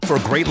For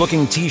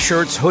great-looking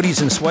t-shirts,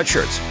 hoodies, and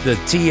sweatshirts, the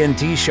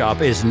TNT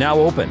shop is now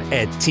open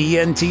at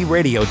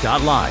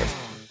tntradio.live.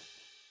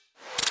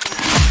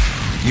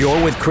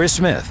 You're with Chris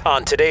Smith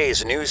on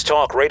today's News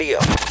Talk Radio,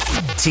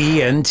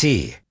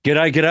 TNT.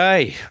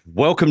 G'day.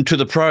 Welcome to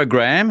the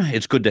program.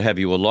 It's good to have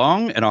you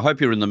along, and I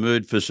hope you're in the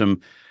mood for some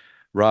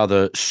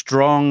rather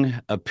strong,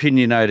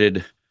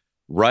 opinionated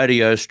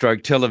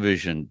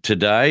radio/television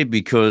today,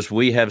 because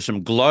we have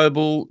some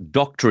global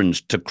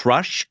doctrines to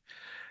crush,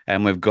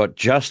 and we've got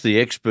just the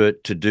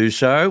expert to do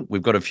so.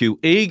 We've got a few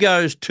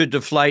egos to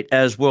deflate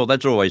as well.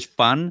 That's always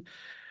fun.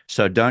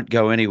 So don't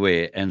go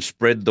anywhere and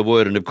spread the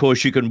word. And of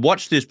course, you can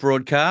watch this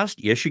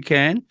broadcast. Yes, you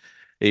can.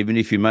 Even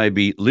if you may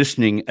be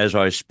listening as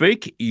I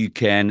speak, you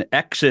can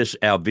access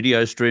our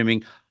video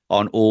streaming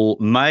on all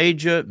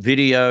major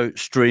video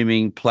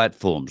streaming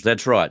platforms.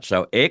 That's right.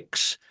 So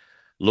X,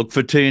 look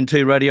for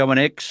TNT Radio on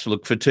X,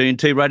 look for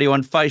TNT Radio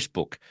on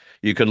Facebook.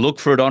 You can look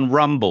for it on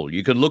Rumble.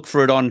 You can look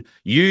for it on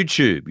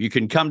YouTube. You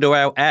can come to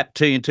our app,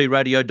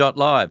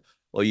 tntradio.live,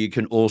 or you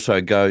can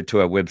also go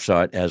to our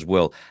website as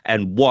well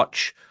and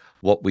watch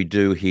what we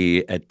do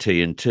here at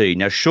TNT.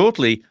 Now,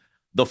 shortly,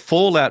 the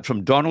fallout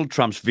from Donald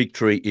Trump's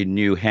victory in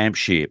New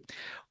Hampshire.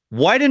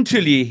 Wait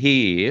until you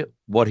hear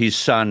what his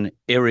son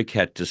Eric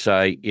had to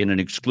say in an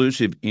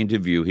exclusive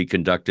interview he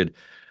conducted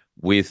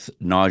with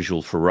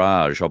Nigel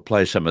Farage. I'll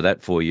play some of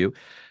that for you.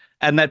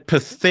 And that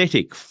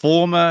pathetic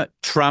former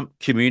Trump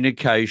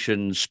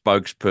communications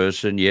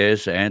spokesperson,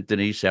 yes,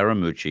 Anthony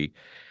Scaramucci,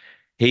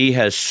 he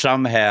has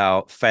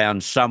somehow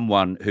found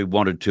someone who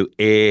wanted to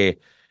air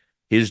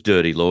his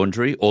dirty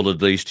laundry, or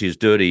at least his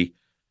dirty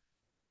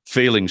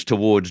feelings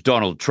towards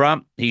Donald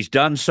Trump. He's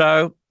done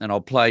so, and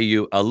I'll play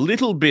you a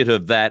little bit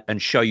of that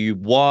and show you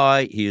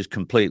why he is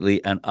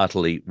completely and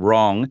utterly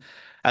wrong.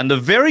 And the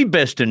very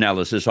best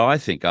analysis, I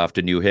think,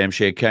 after New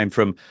Hampshire came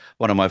from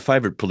one of my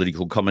favourite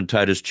political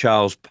commentators,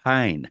 Charles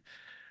Payne.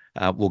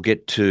 We'll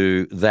get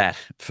to that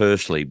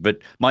firstly. But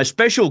my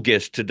special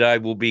guest today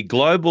will be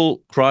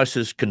global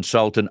crisis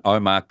consultant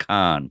Omar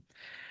Khan.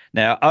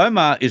 Now,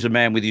 Omar is a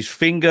man with his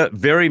finger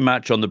very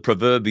much on the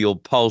proverbial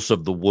pulse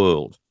of the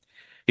world.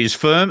 His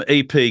firm,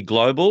 EP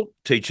Global,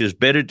 teaches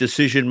better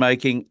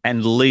decision-making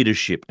and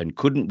leadership, and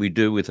couldn't we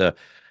do with a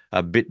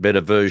bit better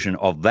version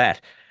of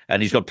that?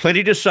 And he's got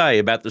plenty to say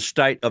about the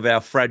state of our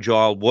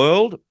fragile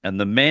world and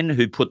the men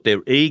who put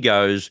their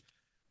egos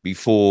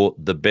before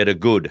the better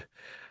good.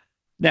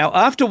 Now,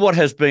 after what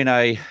has been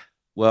a,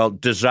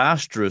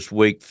 disastrous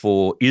week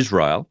for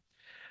Israel,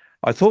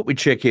 I thought we'd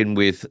check in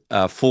with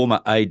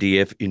former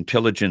ADF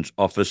intelligence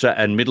officer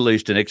and Middle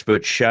Eastern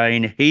expert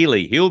Shane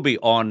Healy. He'll be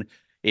on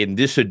in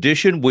this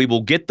edition. We will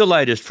get the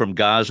latest from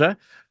Gaza.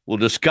 We'll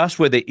discuss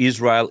whether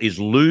Israel is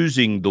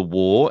losing the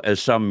war,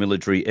 as some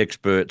military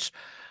experts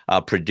are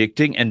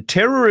predicting, and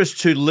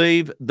terrorists who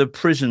leave the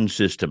prison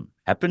system.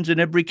 Happens in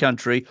every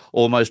country,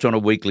 almost on a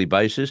weekly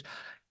basis.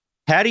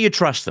 How do you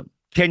trust them?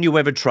 Can you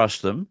ever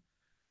trust them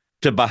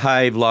to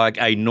behave like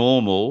a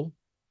normal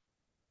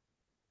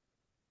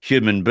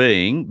human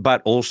being,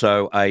 but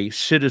also a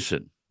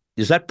citizen?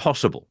 Is that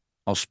possible?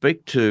 I'll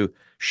speak to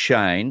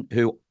Shane,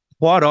 who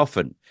quite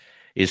often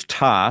is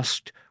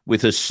tasked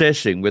with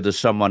assessing whether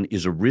someone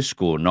is a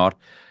risk or not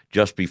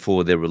just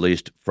before they're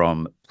released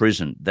from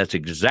prison. That's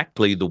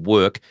exactly the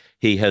work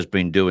he has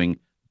been doing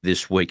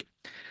this week.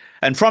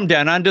 And from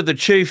down under, the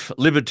Chief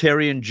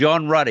Libertarian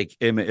John Ruddick,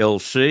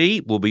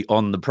 MLC, will be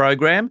on the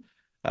program.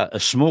 A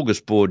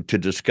smorgasbord to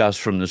discuss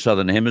from the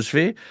Southern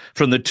Hemisphere,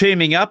 from the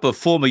teaming up of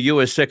former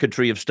US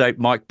Secretary of State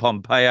Mike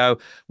Pompeo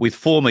with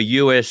former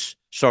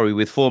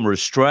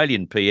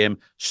Australian PM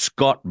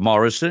Scott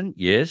Morrison.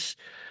 Yes,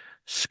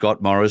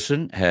 Scott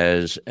Morrison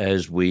has,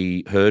 as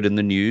we heard in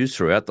the news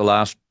throughout the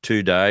last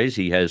 2 days,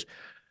 he has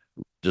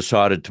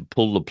decided to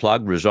pull the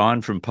plug,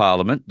 resign from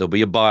Parliament. There'll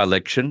be a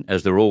by-election,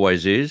 as there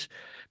always is,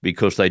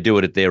 because they do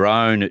it at their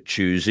own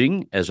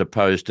choosing as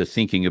opposed to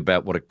thinking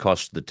about what it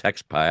costs the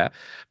taxpayer.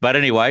 But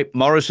anyway,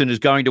 Morrison is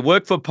going to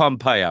work for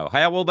Pompeo.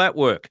 How will that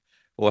work?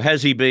 Or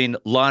has he been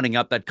lining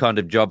up that kind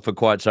of job for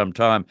quite some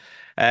time?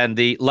 And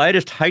the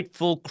latest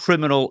hateful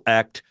criminal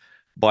act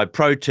by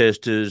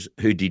protesters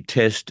who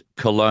detest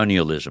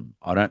colonialism.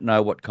 I don't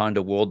know what kind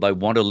of world they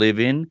want to live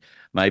in.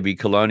 Maybe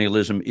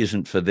colonialism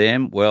isn't for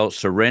them. Well,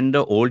 surrender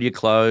all your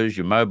clothes,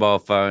 your mobile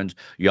phones,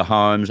 your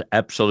homes,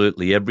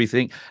 absolutely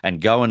everything, and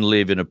go and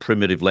live in a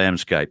primitive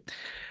landscape.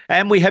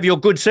 And we have your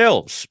good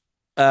selves,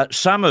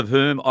 some of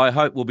whom I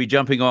hope will be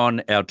jumping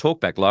on our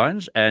talkback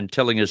lines and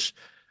telling us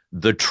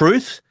the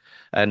truth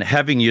and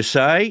having your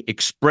say,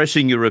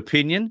 expressing your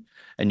opinion.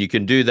 And you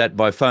can do that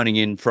by phoning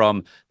in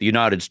from the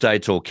United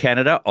States or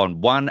Canada on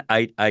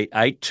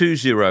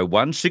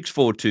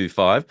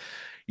 1-888-201-6425.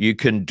 You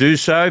can do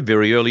so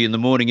very early in the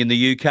morning in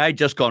the UK,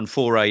 just gone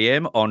 4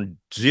 a.m. on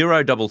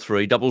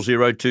 033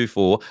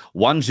 0024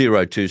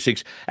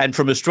 1026, and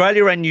from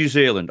Australia and New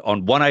Zealand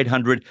on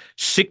 1800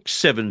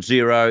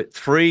 670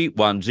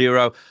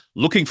 310.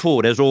 Looking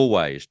forward, as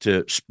always,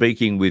 to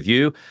speaking with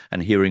you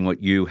and hearing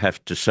what you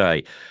have to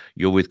say.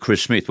 You're with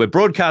Chris Smith. We're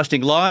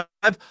broadcasting live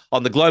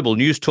on the Global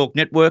News Talk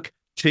Network,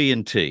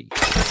 TNT.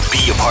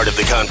 Be a part of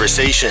the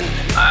conversation.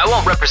 I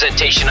want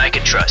representation I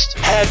can trust.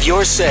 Have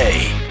your say.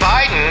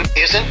 Biden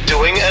isn't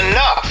doing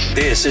enough.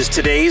 This is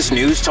today's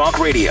News Talk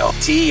Radio,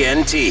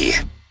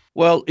 TNT.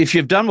 Well, if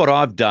you've done what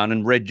I've done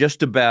and read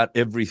just about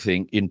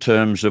everything in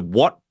terms of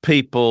what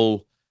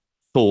people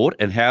thought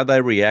and how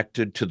they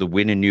reacted to the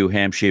win in New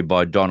Hampshire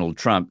by Donald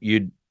Trump,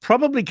 you'd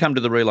probably come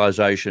to the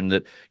realization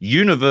that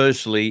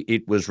universally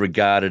it was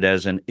regarded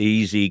as an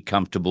easy,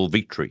 comfortable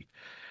victory.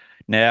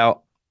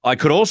 Now, I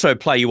could also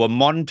play you a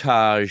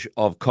montage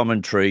of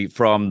commentary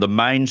from the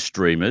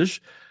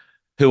mainstreamers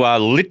who are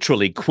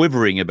literally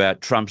quivering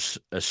about Trump's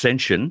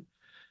ascension,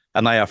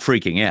 and they are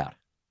freaking out,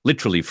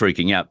 literally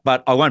freaking out.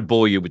 But I won't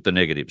bore you with the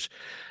negatives.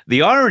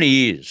 The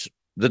irony is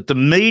that the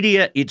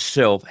media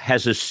itself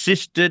has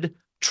assisted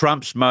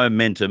Trump's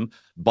momentum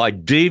by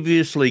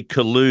deviously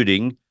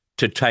colluding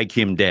to take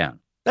him down.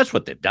 That's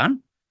what they've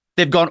done.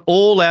 They've gone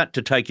all out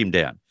to take him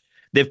down.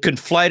 They've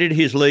conflated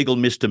his legal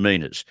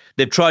misdemeanors.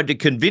 They've tried to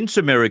convince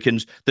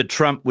Americans that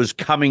Trump was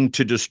coming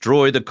to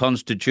destroy the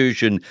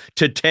Constitution,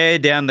 to tear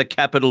down the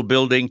Capitol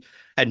building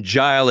and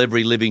jail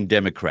every living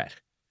Democrat.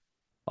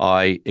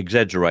 I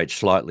exaggerate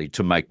slightly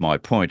to make my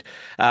point.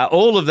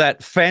 All of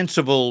that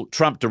fanciful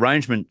Trump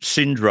derangement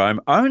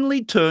syndrome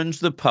only turns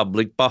the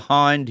public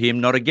behind him,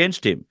 not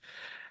against him.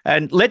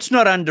 And let's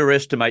not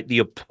underestimate the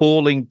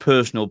appalling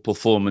personal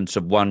performance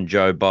of one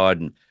Joe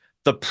Biden.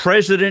 The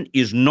president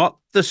is not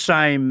the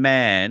same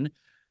man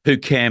who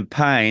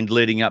campaigned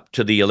leading up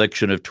to the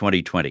election of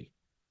 2020.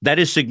 That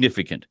is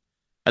significant.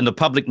 And the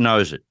public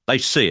knows it. They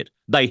see it.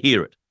 They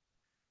hear it.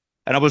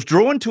 And I was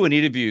drawn to an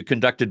interview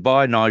conducted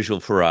by Nigel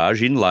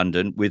Farage in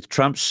London with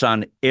Trump's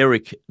son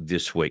Eric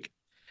this week.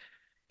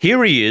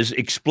 Here he is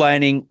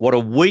explaining what a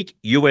weak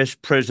US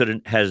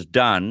president has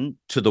done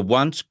to the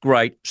once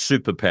great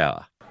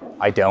superpower.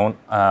 I don't.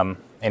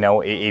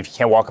 If you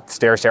can't walk up the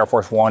stairs to Air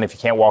Force One, if you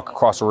can't walk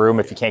across a room,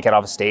 if you can't get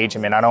off a stage,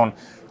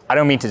 I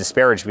don't mean to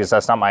disparage because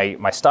that's not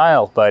my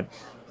style, but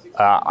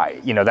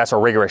that's a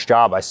rigorous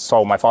job. I saw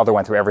what my father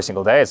went through every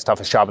single day. It's the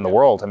toughest job in the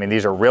world.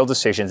 These are real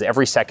decisions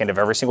every second of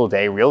every single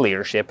day, real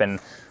leadership, and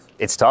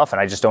it's tough.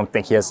 And I just don't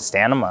think he has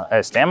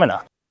the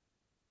stamina.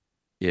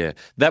 Yeah,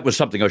 that was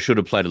something I should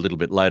have played a little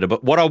bit later.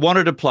 But what I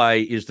wanted to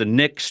play is the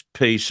next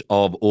piece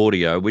of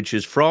audio, which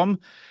is from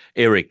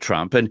Eric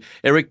Trump. And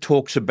Eric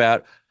talks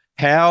about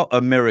how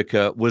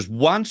America was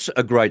once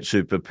a great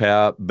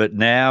superpower, but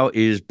now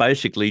is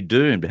basically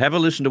doomed. Have a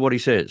listen to what he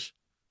says.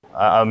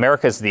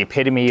 America is the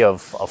epitome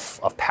of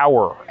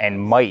power and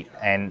might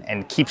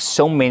and keeps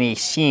so many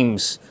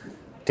seams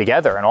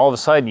together. And all of a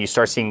sudden you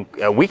start seeing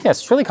a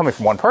weakness. It's really coming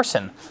from one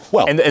person.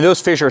 Well, and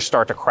those fissures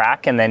start to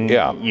crack. And then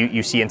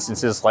you see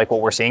instances like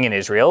what we're seeing in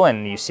Israel.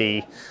 And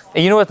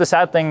you know what the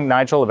sad thing,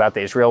 Nigel, about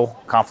the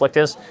Israel conflict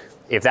is?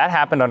 If that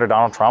happened under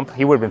Donald Trump,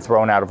 he would have been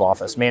thrown out of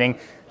office. Meaning,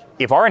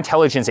 if our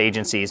intelligence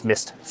agencies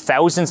missed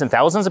thousands and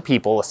thousands of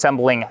people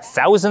assembling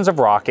thousands of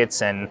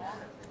rockets and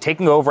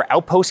taking over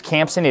outpost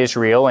camps in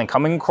Israel and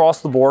coming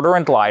across the border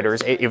in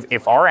gliders,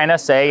 if our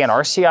NSA and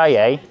our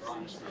CIA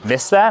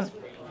missed that,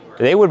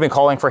 they would have been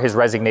calling for his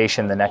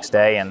resignation the next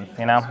day. And,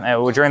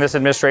 during this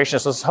administration,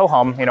 this was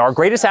ho-hum, our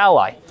greatest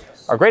ally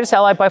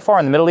by far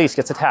in the Middle East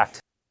gets attacked.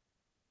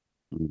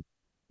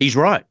 He's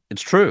right.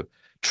 It's true.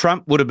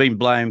 Trump would have been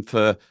blamed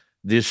for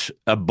this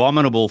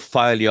abominable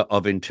failure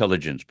of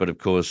intelligence. But of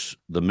course,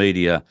 the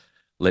media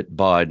let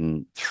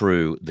Biden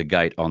through the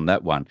gate on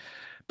that one.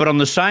 But on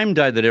the same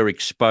day that Eric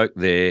spoke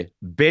there,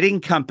 betting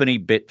company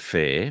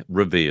Betfair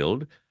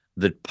revealed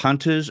that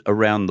punters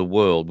around the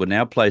world were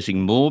now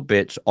placing more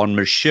bets on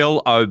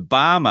Michelle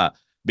Obama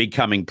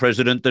becoming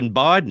president than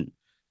Biden.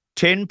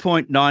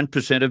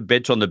 10.9% of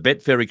bets on the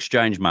Betfair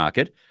exchange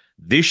market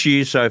this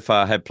year so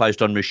far have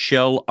placed on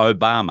Michelle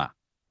Obama.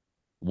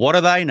 What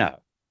do they know?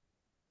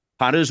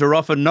 Punters are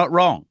often not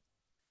wrong.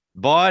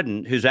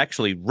 Biden, who's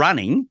actually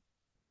running,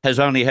 has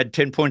only had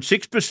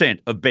 10.6%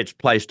 of bets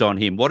placed on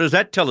him. What does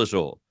that tell us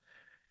all?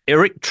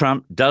 Eric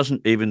Trump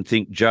doesn't even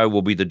think Joe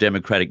will be the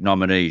Democratic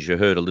nominee, as you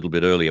heard a little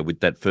bit earlier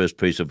with that first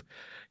piece of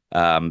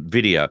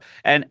video.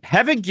 And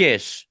have a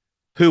guess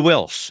who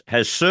else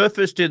has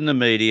surfaced in the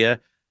media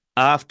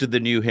after the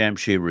New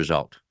Hampshire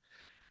result.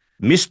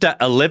 Mr.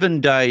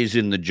 11 days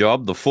in the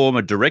job, the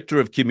former director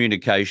of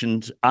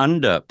communications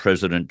under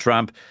President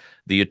Trump,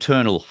 the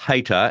eternal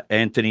hater,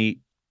 Anthony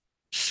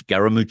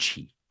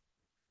Scaramucci.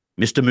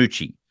 Mr.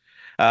 Mucci.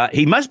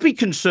 He must be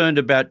concerned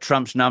about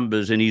Trump's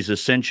numbers and his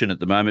ascension at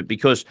the moment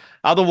because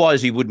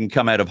otherwise he wouldn't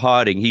come out of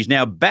hiding. He's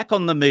now back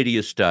on the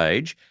media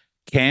stage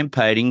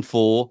campaigning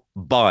for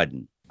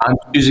Biden. I'm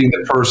choosing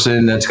the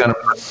person that's going to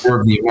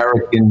preserve the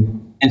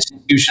American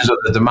institutions of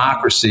the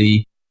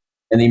democracy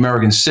and the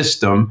American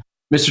system.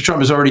 Mr.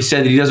 Trump has already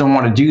said that he doesn't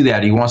want to do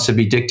that. He wants to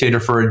be dictator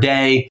for a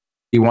day.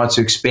 He wants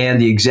to expand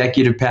the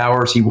executive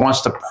powers. He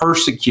wants to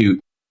persecute.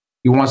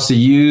 He wants to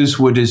use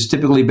what has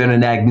typically been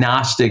an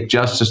agnostic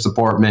Justice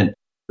Department,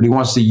 but he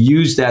wants to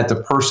use that to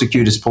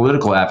persecute his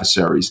political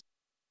adversaries.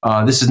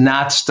 This is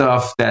not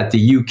stuff that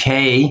the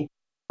UK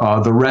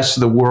the rest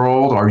of the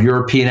world, our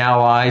European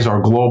allies,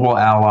 our global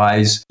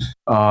allies,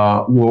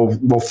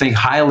 will think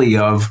highly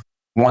of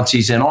once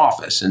he's in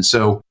office. And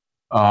so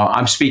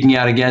I'm speaking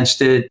out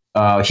against it.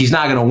 He's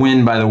not going to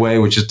win, by the way,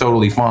 which is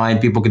totally fine.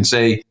 People can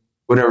say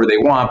whatever they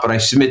want, but I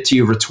submit to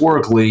you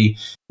rhetorically,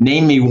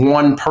 name me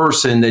one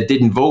person that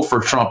didn't vote for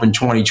Trump in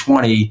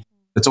 2020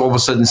 that's all of a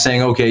sudden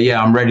saying, okay,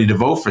 yeah, I'm ready to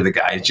vote for the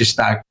guy. It's just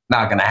not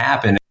going to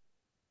happen.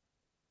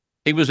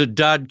 He was a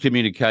dud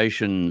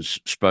communications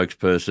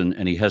spokesperson,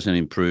 and he hasn't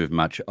improved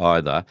much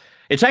either.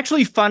 It's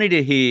actually funny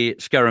to hear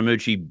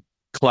Scaramucci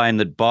claim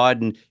that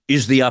Biden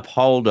is the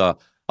upholder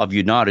of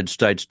United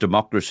States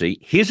democracy.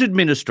 His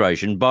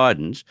administration,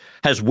 Biden's,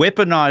 has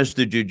weaponized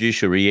the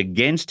judiciary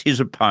against his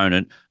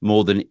opponent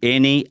more than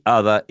any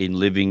other in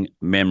living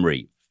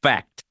memory.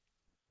 Fact.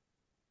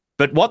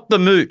 But what the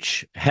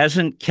mooch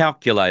hasn't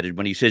calculated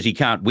when he says he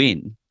can't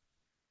win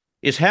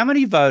is how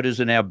many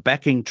voters are now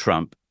backing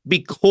Trump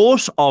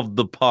because of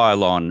the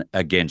pile-on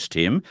against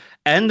him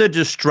and the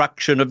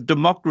destruction of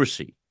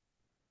democracy.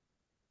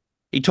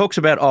 He talks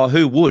about,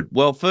 who would?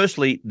 Well,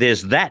 firstly,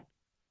 there's that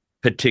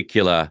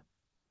particular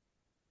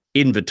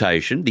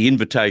invitation. The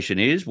invitation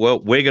is, well,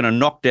 we're going to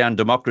knock down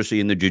democracy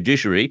in the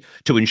judiciary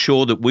to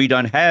ensure that we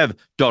don't have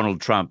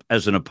Donald Trump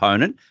as an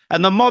opponent,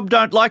 and the mob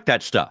don't like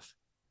that stuff.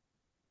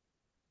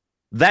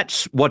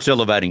 That's what's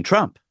elevating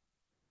Trump.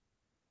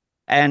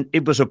 And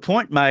it was a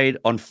point made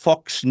on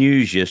Fox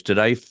News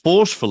yesterday,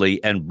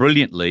 forcefully and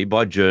brilliantly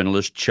by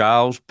journalist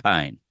Charles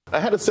Payne. I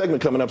had a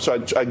segment coming up, so I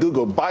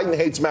Googled Biden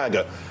hates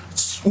MAGA.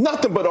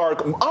 Nothing but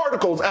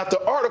articles after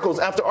articles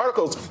after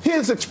articles. He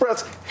has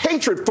expressed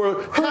hatred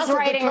for half of the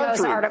country.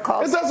 Those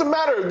articles? It doesn't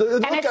matter.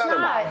 Look and it's at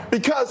not. him.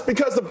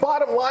 Because the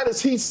bottom line is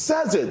he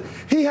says it.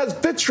 He has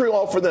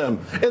vitriol for them.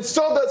 And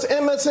so does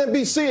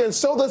MSNBC, and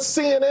so does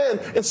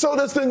CNN, and so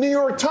does the New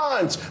York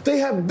Times. They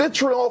have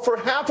vitriol for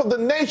half of the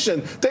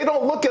nation. They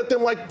don't look at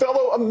them like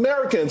fellow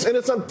Americans, and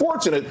it's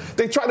unfortunate.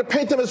 They try to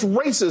paint them as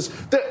racist.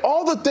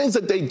 All the things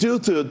that they do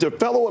to their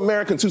fellow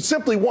Americans who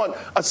simply want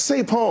a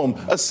safe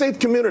home, a safe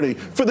community,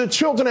 for their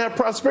children to have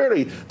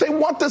prosperity. They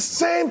want the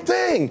same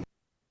thing.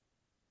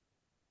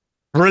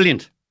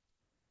 Brilliant.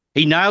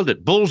 He nailed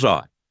it.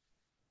 Bullseye.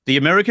 The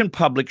American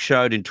public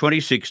showed in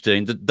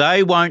 2016 that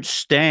they won't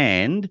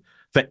stand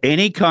for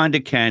any kind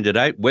of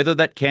candidate, whether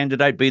that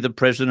candidate be the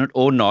president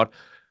or not,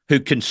 who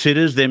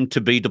considers them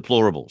to be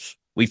deplorables.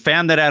 We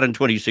found that out in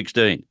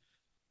 2016.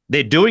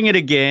 They're doing it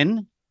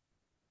again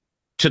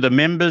to the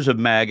members of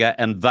MAGA,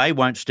 and they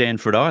won't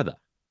stand for it either.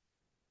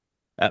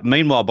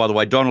 Meanwhile, by the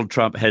way, Donald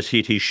Trump has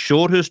hit his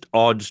shortest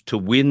odds to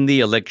win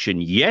the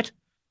election yet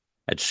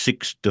at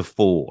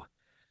 6-4.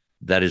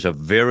 That is a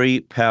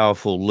very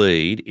powerful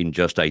lead in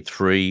just a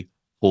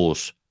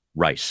 3-horse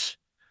race.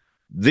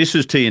 This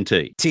is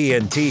TNT.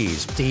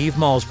 TNT's Steve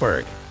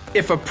Malzberg.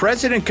 If a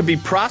president could be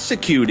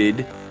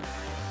prosecuted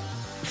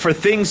for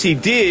things he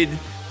did,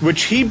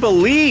 which he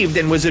believed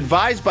and was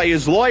advised by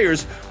his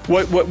lawyers,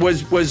 what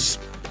was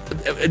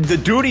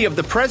the duty of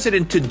the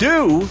president to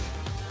do,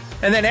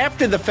 and then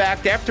after the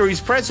fact, after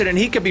he's president,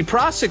 he could be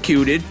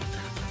prosecuted.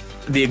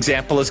 The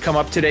example has come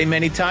up today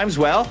many times.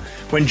 Well,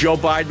 when Joe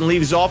Biden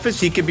leaves office,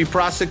 he could be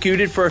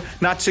prosecuted for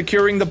not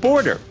securing the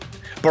border.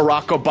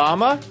 Barack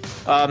Obama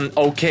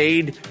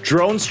okayed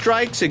drone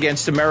strikes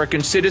against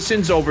American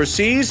citizens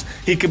overseas.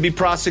 He could be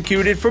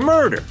prosecuted for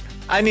murder.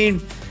 I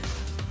mean,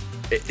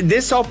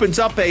 this opens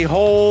up a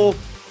whole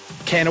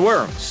can of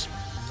worms.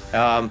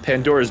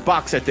 Pandora's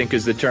box, I think,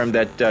 is the term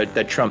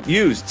that Trump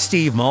used.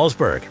 Steve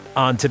Malzberg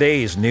on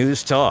today's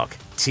News Talk,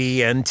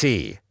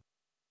 TNT.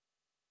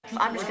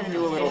 I'm just going to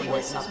do a little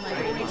voice up.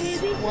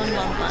 1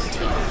 month on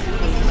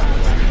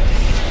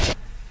TV.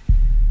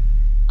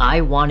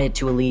 I wanted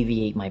to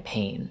alleviate my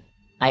pain.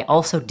 I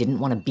also didn't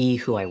want to be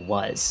who I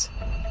was.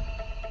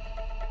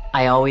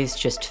 I always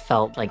just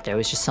felt like there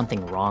was just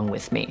something wrong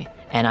with me,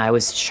 and I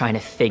was trying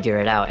to figure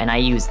it out, and I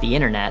used the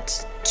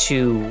internet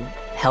to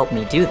help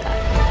me do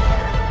that.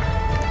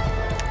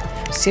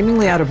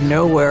 Seemingly out of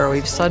nowhere,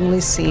 we've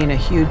suddenly seen a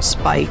huge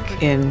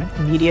spike in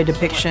media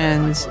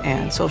depictions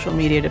and social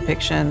media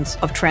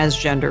depictions of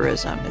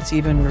transgenderism. It's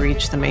even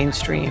reached the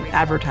mainstream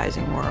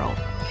advertising world.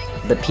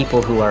 The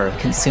people who are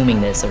consuming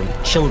this are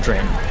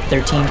children,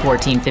 13,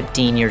 14,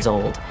 15 years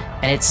old,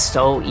 and it's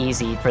so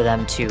easy for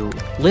them to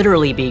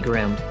literally be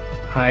groomed.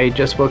 I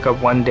just woke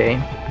up one day,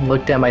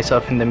 looked at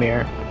myself in the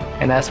mirror,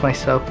 and asked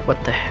myself,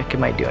 what the heck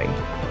am I doing?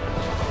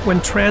 When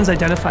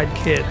trans-identified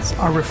kids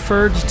are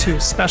referred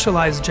to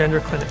specialized gender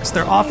clinics,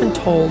 they're often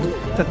told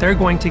that they're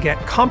going to get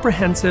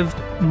comprehensive,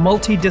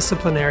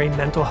 multidisciplinary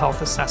mental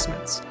health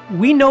assessments.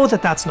 We know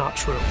that that's not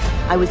true.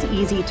 I was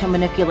easy to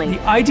manipulate.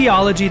 The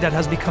ideology that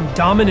has become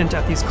dominant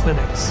at these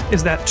clinics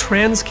is that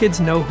trans kids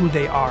know who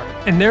they are,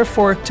 and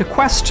therefore to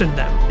question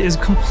them is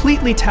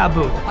completely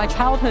taboo. My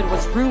childhood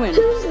was ruined.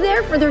 Who's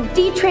there for their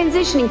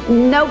detransitioning?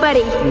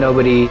 Nobody.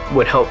 Nobody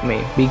would help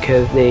me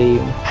because they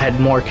had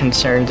more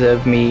concerns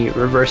of me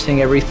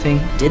reversing everything.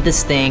 Did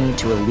this thing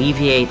to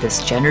alleviate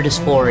this gender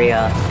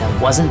dysphoria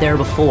that wasn't there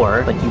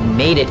before, but you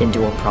made it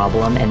into a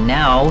problem, and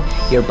now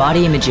your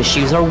body image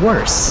issues are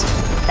worse.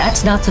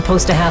 That's not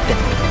supposed to happen.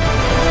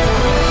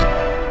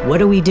 What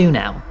do we do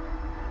now?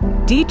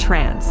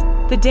 D-Trans,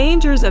 the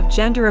dangers of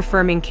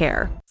gender-affirming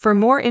care. For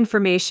more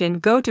information,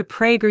 go to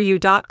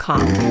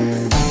prageru.com.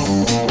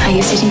 Are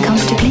you sitting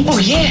comfortably? Oh,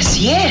 yes,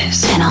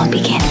 yes. Then I'll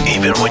begin.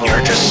 Even when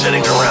you're just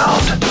sitting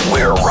around,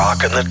 we're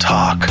rocking the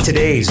talk.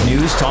 Today's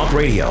News Talk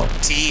Radio.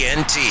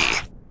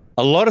 TNT.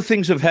 A lot of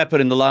things have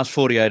happened in the last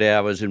 48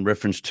 hours in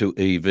reference to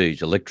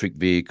EVs, electric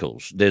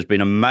vehicles. There's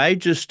been a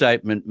major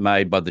statement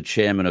made by the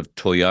chairman of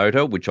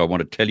Toyota, which I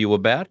want to tell you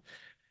about.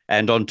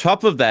 And on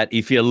top of that,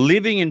 if you're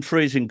living in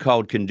freezing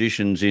cold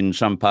conditions in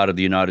some part of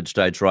the United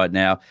States right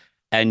now,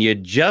 and you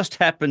just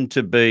happen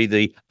to be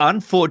the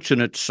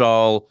unfortunate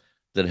soul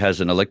that has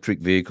an electric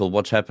vehicle,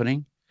 what's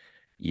happening?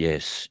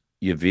 Yes,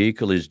 your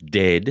vehicle is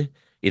dead.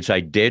 It's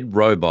a dead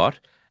robot,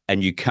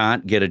 and you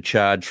can't get a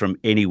charge from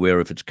anywhere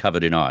if it's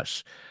covered in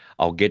ice.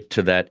 I'll get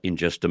to that in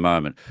just a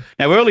moment.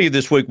 Now, earlier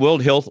this week,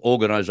 World Health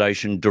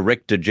Organization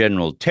Director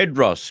General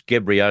Tedros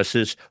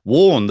Ghebreyesus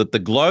warned that the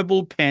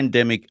global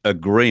pandemic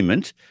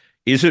agreement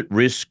is at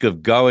risk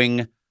of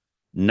going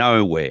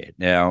nowhere.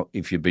 Now,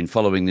 if you've been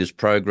following this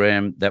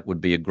program, that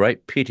would be a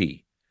great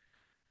pity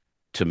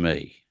to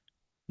me.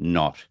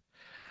 Not.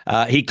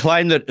 He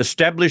claimed that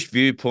established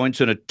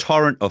viewpoints and a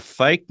torrent of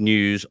fake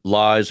news,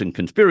 lies and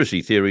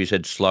conspiracy theories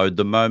had slowed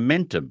the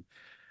momentum.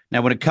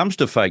 Now, when it comes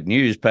to fake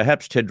news,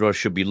 perhaps Tedros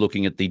should be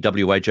looking at the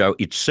WHO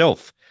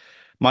itself.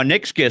 My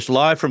next guest,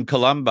 live from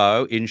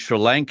Colombo in Sri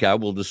Lanka,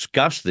 will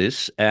discuss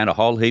this and a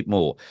whole heap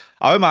more.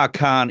 Omar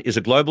Khan is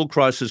a global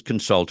crisis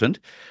consultant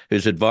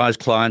who's advised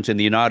clients in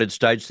the United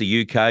States,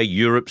 the UK,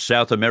 Europe,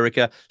 South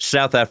America,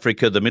 South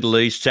Africa, the Middle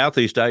East,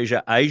 Southeast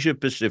Asia, Asia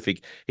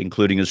Pacific,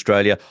 including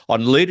Australia,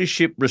 on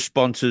leadership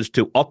responses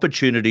to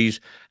opportunities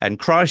and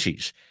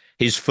crises.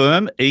 His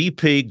firm,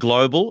 EP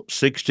Global,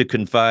 seeks to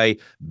convey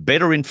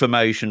better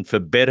information for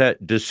better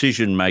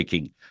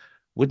decision-making.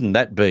 Wouldn't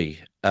that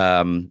be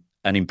an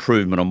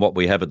improvement on what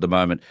we have at the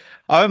moment?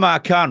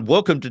 Omar Khan,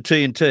 welcome to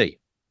TNT.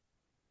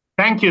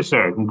 Thank you,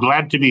 sir. I'm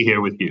glad to be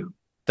here with you.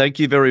 Thank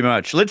you very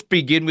much. Let's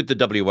begin with the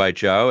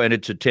WHO and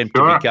its attempt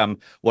to become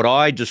what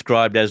I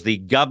described as the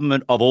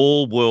government of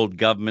all world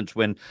governments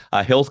when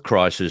a health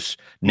crisis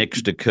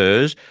next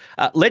occurs.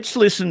 Let's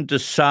listen to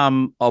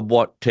some of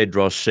what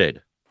Tedros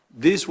said.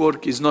 This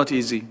work is not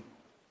easy,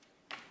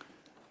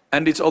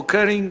 and it's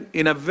occurring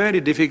in a very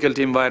difficult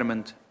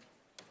environment.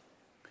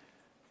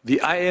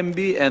 The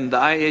IMB and the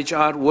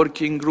IHR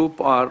working group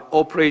are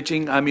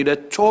operating amid a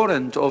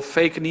torrent of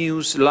fake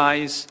news,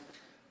 lies,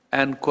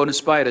 and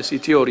conspiracy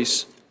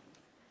theories.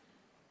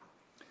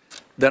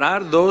 There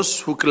are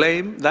those who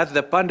claim that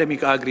the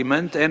pandemic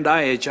agreement and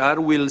IHR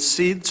will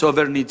cede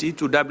sovereignty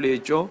to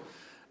WHO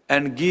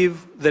and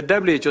give the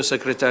WHO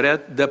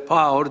Secretariat the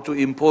power to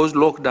impose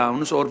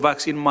lockdowns or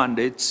vaccine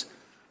mandates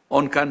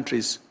on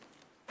countries.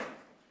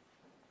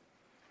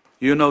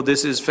 You know,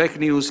 this is fake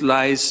news,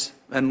 lies,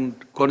 and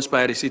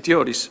conspiracy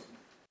theories.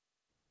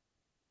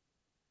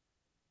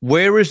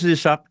 Where is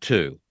this up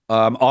to?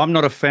 I'm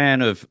not a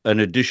fan of an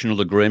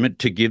additional agreement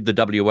to give the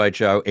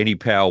WHO any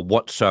power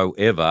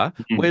whatsoever.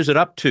 Mm-hmm. Where's it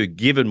up to,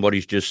 given what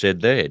he's just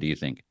said there, do you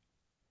think?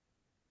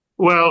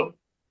 Well,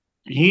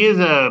 he's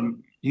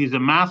a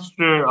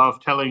master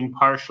of telling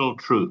partial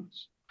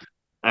truths.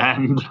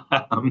 And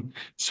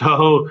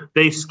so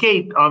they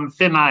skate on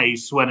thin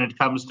ice when it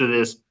comes to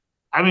this.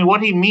 I mean,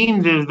 what he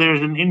means is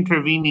there's an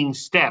intervening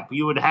step.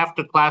 You would have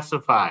to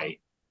classify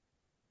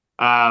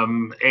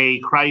a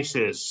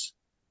crisis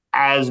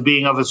as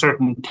being of a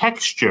certain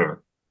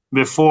texture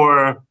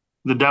before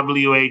the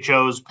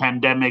WHO's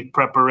pandemic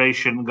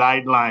preparation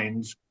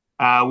guidelines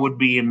would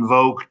be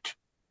invoked.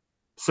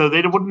 So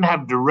they wouldn't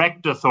have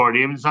direct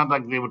authority. I mean, it's not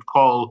like they would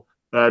call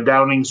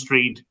Downing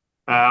Street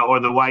or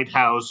the White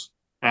House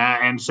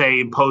and say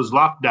impose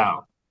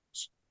lockdowns.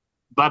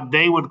 But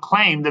they would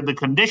claim that the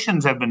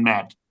conditions have been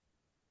met,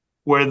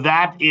 where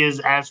that is,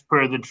 as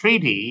per the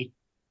treaty,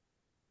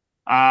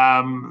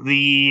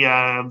 the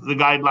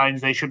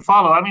guidelines they should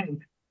follow. I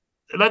mean,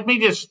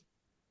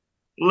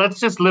 let's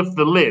just lift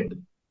the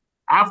lid.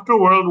 After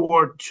World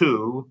War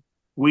II,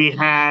 we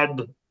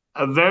had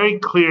a very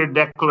clear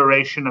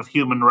Declaration of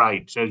Human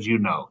Rights, as you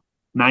know,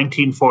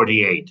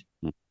 1948.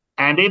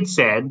 And it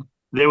said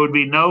there would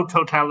be no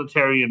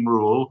totalitarian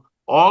rule.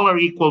 All are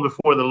equal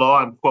before the law,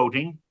 I'm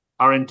quoting,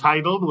 are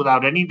entitled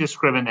without any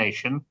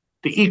discrimination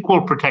to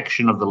equal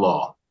protection of the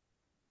law.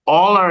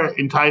 All are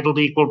entitled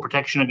to equal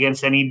protection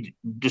against any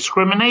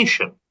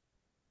discrimination.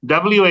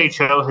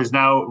 WHO has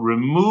now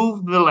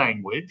removed the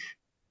language,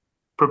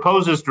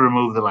 proposes to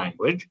remove the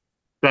language,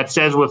 that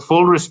says with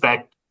full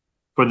respect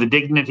for the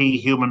dignity,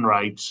 human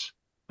rights,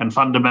 and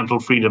fundamental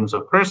freedoms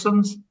of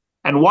persons,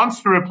 and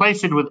wants to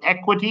replace it with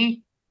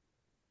equity,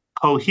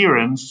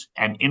 coherence,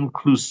 and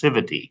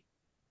inclusivity.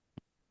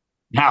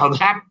 Now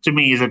that, to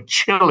me, is a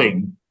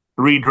chilling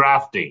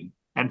redrafting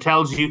and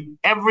tells you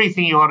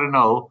everything you ought to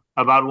know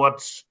about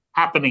what's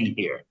happening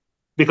here.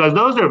 Because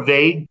those are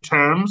vague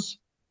terms,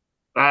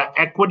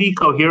 equity,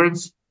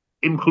 coherence,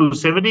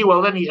 inclusivity.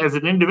 Well, then as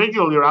an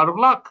individual, you're out of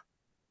luck.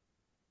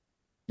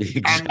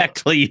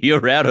 Exactly.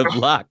 You're out of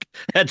luck.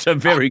 That's a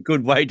very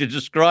good way to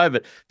describe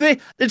it.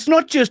 It's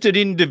not just an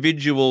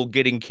individual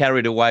getting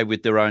carried away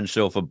with their own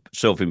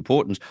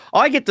self-importance.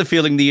 I get the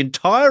feeling the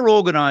entire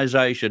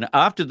organisation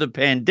after the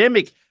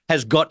pandemic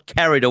has got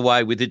carried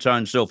away with its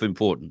own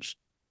self-importance.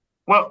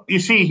 Well, you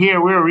see here,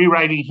 we're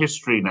rewriting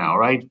history now,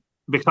 right?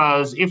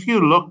 Because if you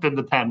looked at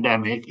the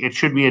pandemic, it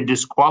should be a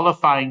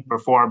disqualifying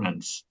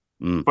performance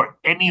for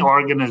any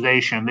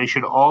organization. They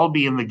should all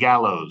be in the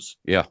gallows.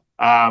 Yeah.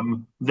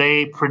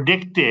 They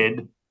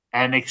predicted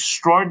an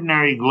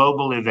extraordinary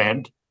global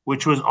event,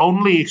 which was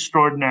only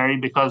extraordinary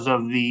because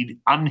of the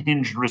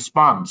unhinged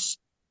response.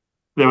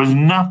 There was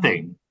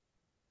nothing.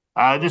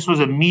 This was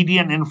a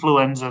median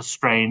influenza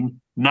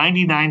strain,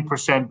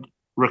 99%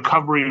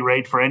 recovery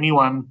rate for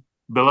anyone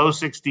below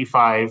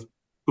 65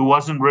 who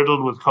wasn't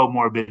riddled with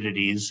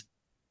comorbidities.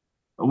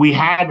 We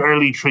had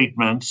early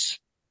treatments.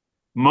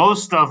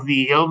 Most of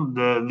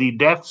the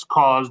deaths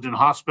caused in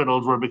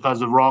hospitals were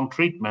because of wrong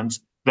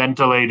treatments,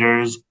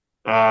 ventilators,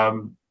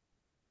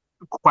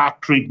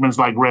 quack treatments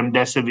like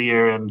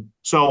remdesivir and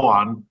so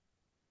on.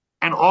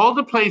 And all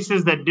the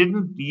places that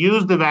didn't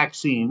use the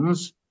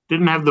vaccines,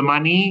 didn't have the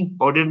money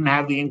or didn't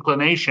have the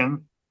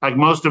inclination, like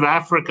most of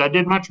Africa,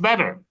 did much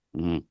better.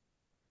 Mm-hmm.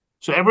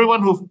 So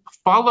everyone who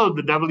followed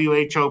the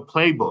WHO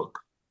playbook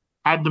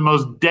had the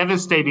most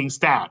devastating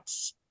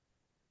stats.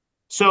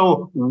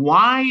 So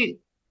why,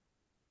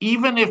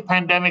 even if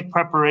pandemic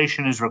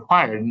preparation is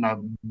required, and I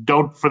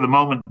don't for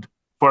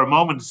a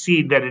moment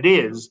cede that it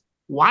is,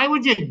 why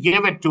would you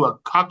give it to a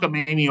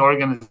cockamamie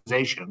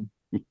organization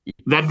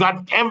that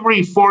got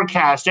every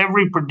forecast,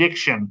 every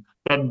prediction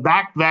that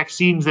backed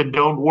vaccines that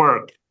don't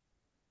work?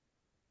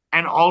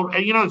 And all,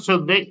 so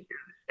they,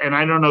 and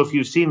I don't know if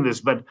you've seen this,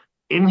 but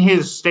in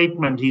his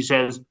statement, he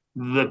says,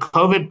 the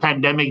COVID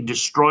pandemic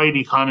destroyed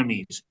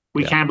economies.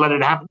 We can't let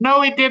it happen.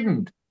 No, it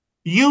didn't.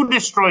 You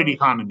destroyed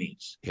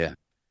economies. Yeah.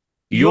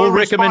 Your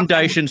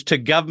recommendations to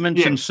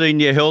governments and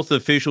senior health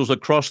officials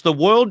across the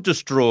world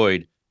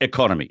destroyed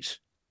economies.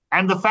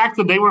 And the fact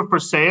that they were for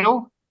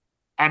sale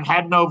and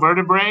had no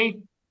vertebrae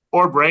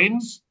or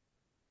brains.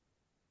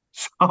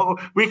 So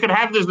we could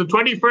have this, the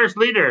 21st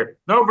leader,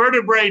 no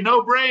vertebrae,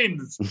 no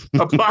brains,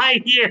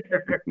 apply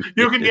here.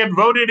 You can get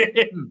voted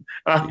in.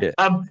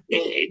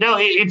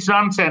 It's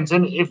nonsense.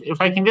 And if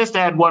I can just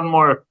add one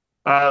more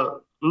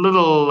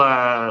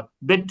little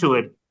bit to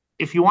it,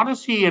 if you want to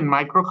see in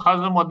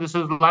microcosm what this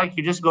is like,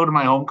 you just go to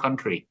my home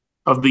country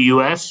of the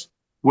US,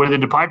 where the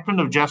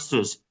Department of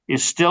Justice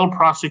is still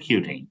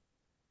prosecuting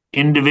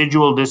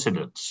individual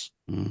dissidents.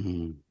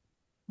 Mm-hmm.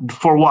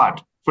 For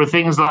what? For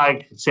things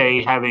like,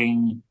 say,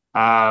 having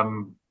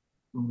come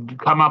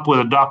up with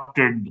a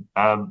doctored,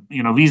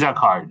 visa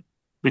card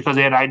because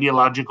they had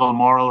ideological,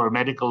 moral, or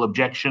medical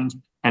objections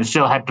and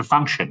still had to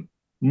function.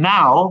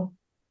 Now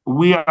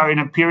we are in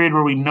a period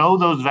where we know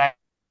those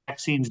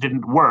vaccines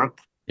didn't work,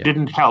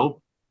 didn't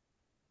help.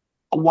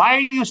 Why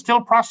are you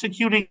still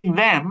prosecuting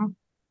them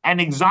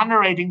and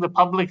exonerating the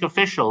public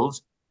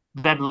officials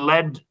that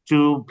led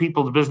to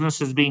people's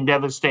businesses being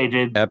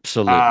devastated?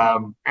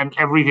 Absolutely. And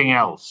everything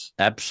else.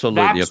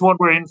 Absolutely. That's what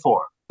we're in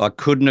for. I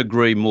couldn't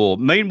agree more.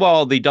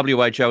 Meanwhile, the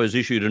WHO has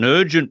issued an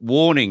urgent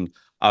warning,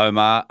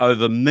 Omar,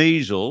 over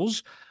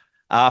measles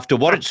after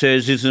what it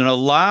says is an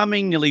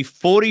alarming nearly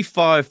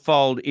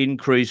 45-fold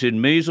increase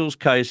in measles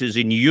cases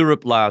in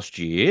Europe last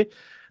year.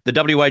 The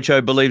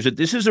WHO believes that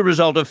this is a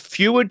result of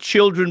fewer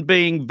children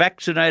being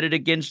vaccinated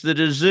against the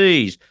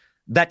disease.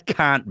 That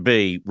can't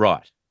be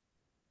right.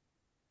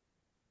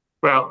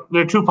 Well,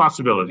 there are two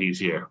possibilities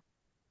here.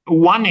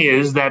 One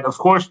is that, of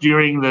course,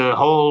 during the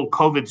whole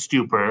COVID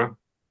stupor,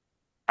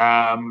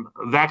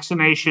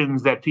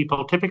 vaccinations that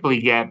people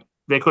typically get,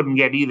 they couldn't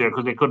get either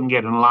because they couldn't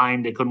get in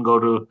line, they couldn't go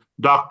to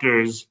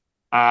doctors.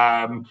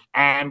 And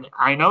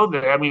I know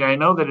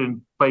that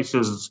in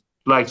places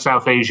like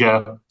South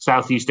Asia,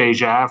 Southeast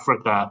Asia,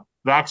 Africa,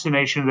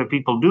 vaccinations that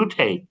people do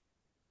take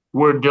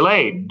were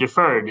delayed,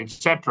 deferred,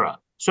 etc.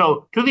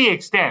 So to the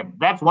extent,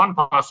 that's one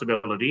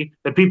possibility,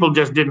 that people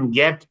just didn't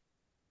get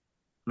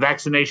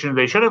vaccinations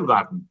they should have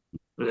gotten.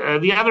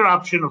 The other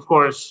option, of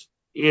course,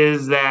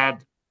 is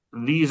that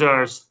these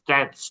are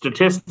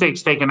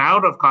statistics taken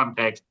out of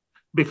context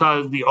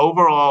because the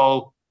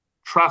overall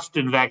trust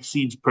in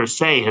vaccines per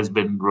se has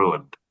been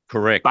ruined.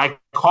 Correct. By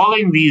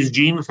calling these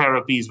gene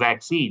therapies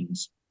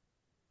vaccines.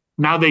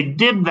 Now, they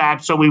did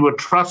that so we would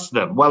trust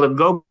them. Well,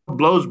 it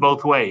blows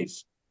both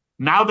ways.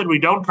 Now that we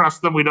don't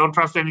trust them, we don't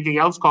trust anything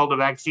else called a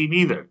vaccine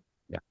either.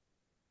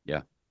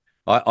 Yeah.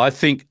 I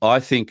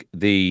think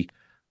the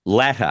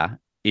latter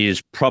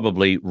is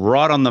probably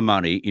right on the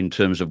money in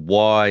terms of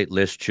why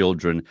less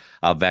children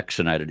are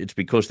vaccinated. It's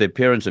because their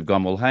parents have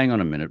gone, well, hang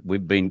on a minute,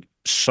 we've been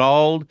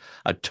sold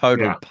a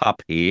total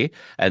pup here,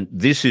 and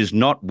this is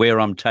not where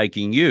I'm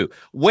taking you.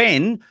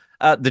 When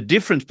the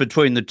difference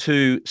between the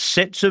two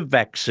sets of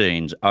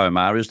vaccines,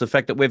 Omar, is the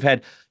fact that we've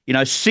had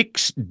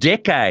 6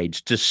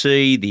 decades to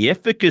see the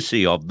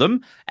efficacy of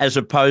them as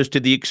opposed to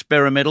the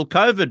experimental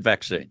COVID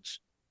vaccines.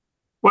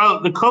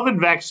 Well, the COVID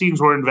vaccines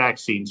weren't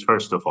vaccines,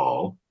 first of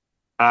all.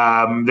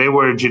 They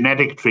were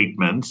genetic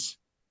treatments.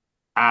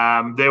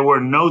 There were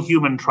no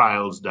human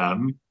trials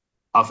done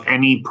of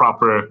any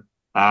proper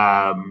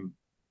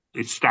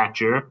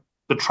stature.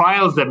 The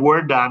trials that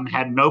were done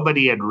had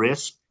nobody at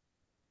risk.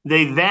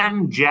 They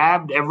then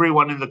jabbed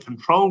everyone in the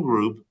control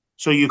group,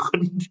 so you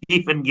couldn't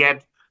even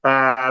get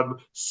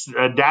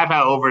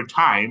data over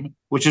time,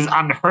 which is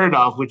unheard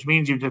of, which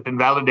means you've just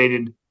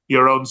invalidated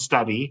your own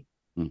study.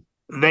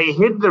 They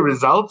hid the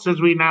results, as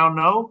we now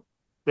know.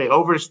 They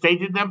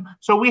overstated them.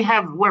 So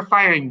we're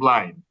firing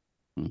blind.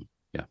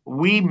 Yeah.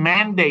 We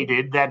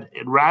mandated that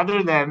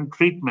rather than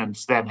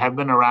treatments that have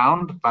been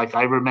around, like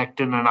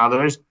ivermectin and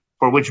others,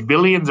 for which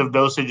billions of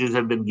dosages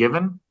have been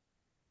given,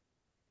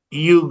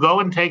 you go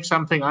and take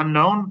something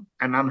unknown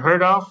and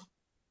unheard of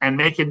and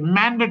make it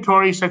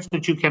mandatory such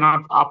that you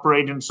cannot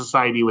operate in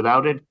society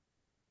without it.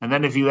 And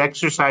then if you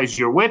exercise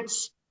your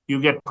wits,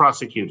 you get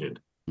prosecuted.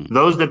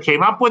 Those that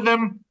came up with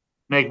them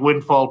make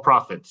windfall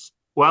profits.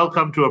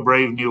 Welcome to a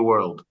brave new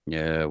world.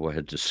 Yeah, well,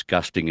 how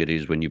disgusting it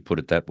is when you put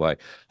it that way.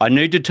 I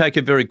need to take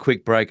a very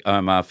quick break,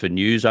 Omar, for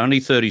news. Only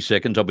 30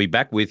 seconds. I'll be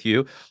back with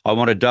you. I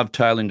want to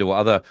dovetail into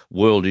other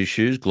world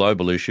issues,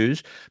 global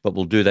issues, but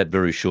we'll do that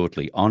very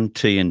shortly on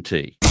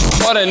TNT.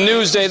 What a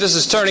news day this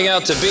is turning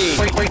out to be.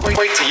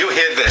 Wait till you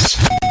hear this.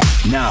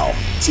 Now,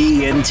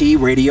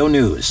 TNT Radio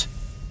News.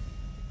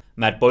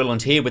 Matt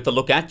Boyland here with a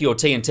look at your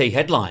TNT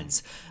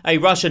headlines. A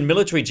Russian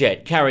military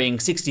jet carrying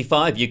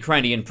 65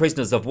 Ukrainian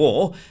prisoners of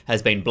war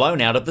has been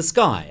blown out of the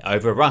sky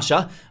over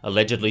Russia,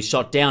 allegedly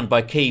shot down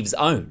by Kyiv's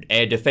own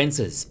air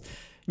defences.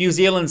 New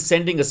Zealand's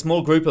sending a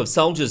small group of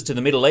soldiers to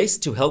the Middle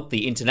East to help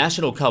the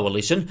international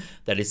coalition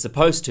that is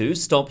supposed to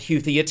stop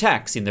Houthi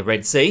attacks in the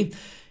Red Sea.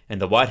 And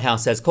the White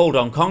House has called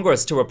on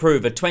Congress to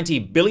approve a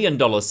 $20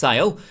 billion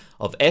sale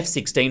of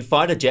F-16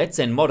 fighter jets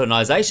and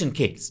modernisation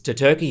kits to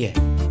Turkey.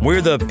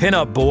 We're the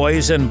pinup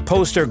boys and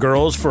poster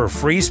girls for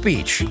free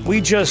speech.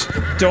 We just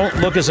don't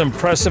look as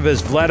impressive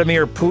as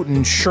Vladimir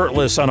Putin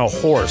shirtless on a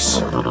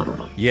horse.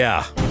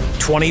 Yeah.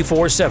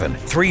 24/7,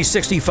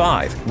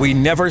 365. We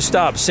never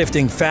stop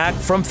sifting fact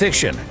from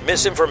fiction,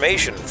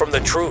 misinformation from the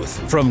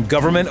truth, from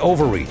government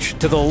overreach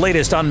to the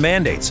latest on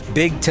mandates,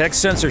 big tech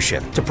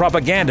censorship to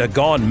propaganda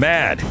gone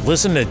mad.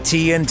 Listen to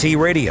TNT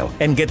Radio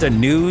and get the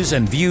news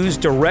and views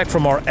direct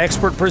from our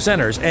expert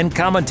presenters and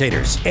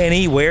commentators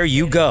anywhere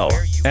you go.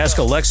 Ask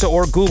Alexa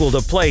or Google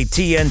to play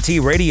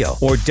TNT Radio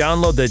or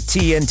download the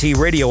TNT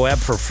Radio app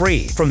for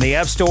free from the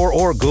App Store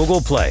or Google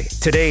Play.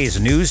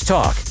 Today's News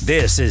Talk.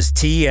 This is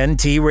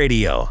TNT Radio.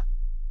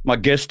 My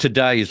guest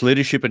today is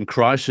leadership and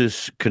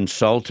crisis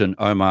consultant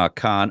Omar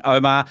Khan.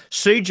 Omar,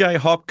 C.J.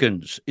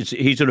 Hopkins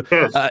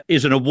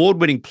is an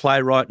award-winning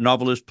playwright,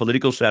 novelist,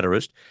 political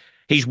satirist.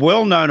 He's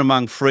well known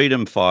among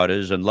freedom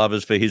fighters and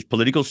lovers for his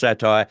political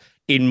satire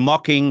in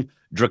mocking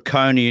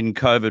draconian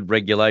COVID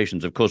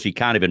regulations. Of course, he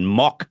can't even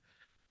mock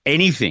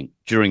anything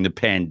during the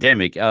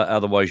pandemic,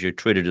 otherwise you're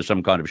treated as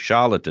some kind of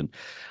charlatan,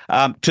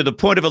 to the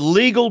point of a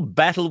legal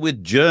battle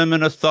with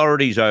German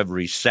authorities over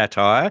his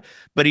satire.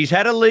 But he's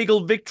had a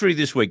legal victory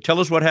this week. Tell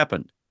us what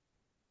happened.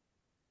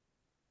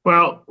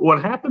 Well,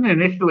 what happened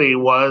initially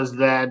was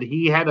that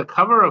he had a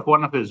cover of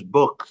one of his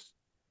books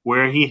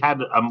where he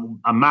had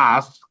a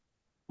mask,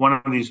 one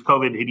of these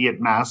COVID idiot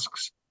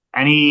masks,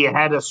 and he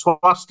had a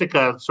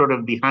swastika sort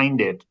of behind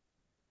it,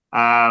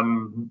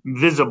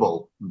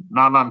 visible,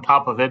 not on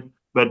top of it.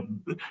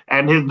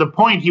 The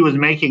point he was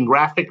making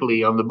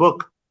graphically on the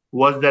book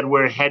was that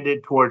we're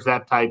headed towards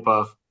that type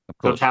of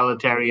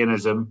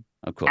totalitarianism.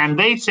 Of course. And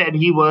they said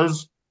he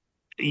was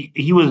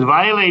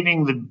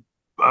violating the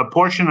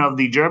portion of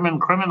the German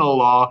criminal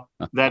law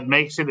that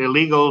makes it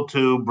illegal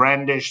to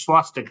brandish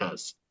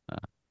swastikas.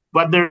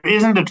 But there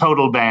isn't a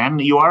total ban.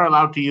 You are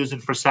allowed to use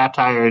it for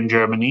satire in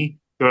Germany.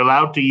 You're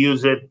allowed to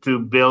use it to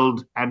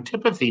build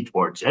antipathy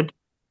towards it.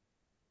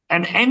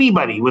 And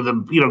anybody with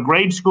a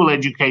grade school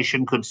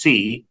education could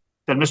see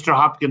that Mr.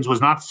 Hopkins was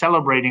not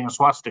celebrating a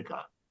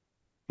swastika.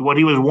 What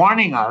he was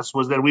warning us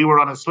was that we were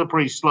on a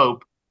slippery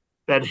slope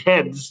that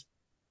heads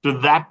to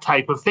that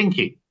type of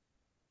thinking.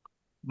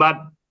 But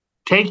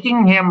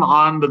taking him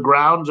on the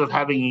grounds of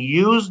having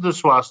used the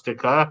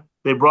swastika,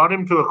 they brought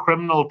him to a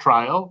criminal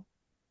trial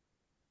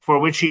for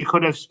which he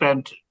could have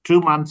spent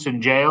 2 months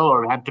in jail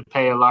or had to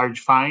pay a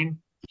large fine.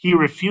 He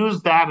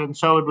refused that, and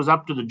so it was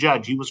up to the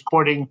judge. He was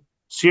courting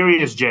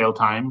serious jail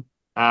time,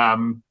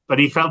 but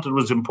he felt it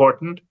was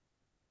important.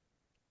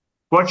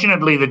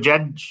 Fortunately, the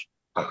judge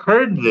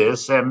heard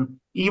this, and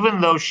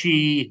even though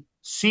she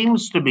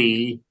seems to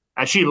be,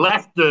 she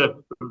left the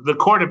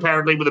court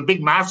apparently with a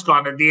big mask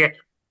on at the end,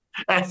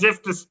 as if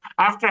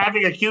after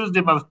having accused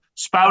him of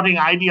spouting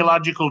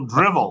ideological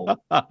drivel,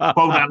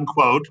 quote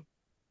unquote.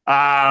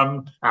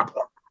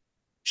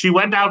 She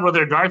went out with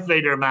her Darth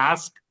Vader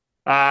mask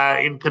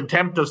in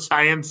contempt of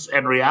science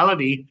and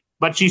reality.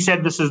 But she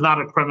said this is not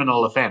a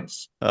criminal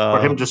offense for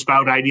him to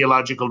spout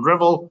ideological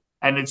drivel.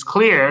 And it's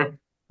clear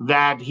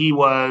that he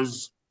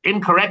was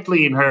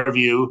incorrectly, in her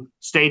view,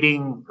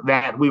 stating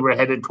that we were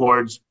headed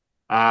towards,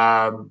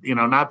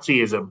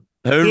 Nazism.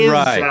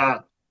 Hooray.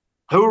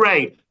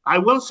 Hooray. I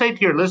will say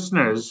to your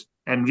listeners,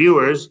 and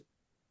viewers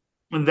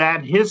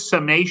that his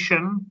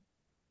summation,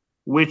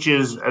 which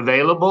is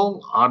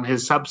available on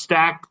his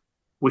Substack,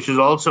 which is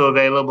also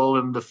available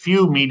in the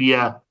few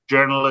media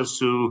journalists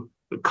who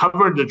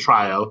covered the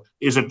trial,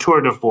 is a tour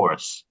de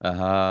force.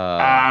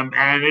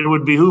 And it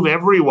would behoove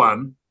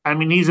everyone. I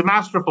mean, he's a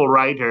masterful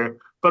writer,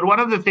 but one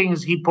of the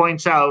things he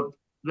points out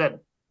that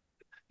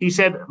he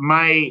said,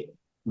 my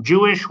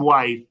Jewish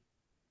wife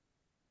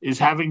is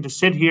having to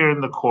sit here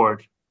in the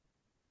court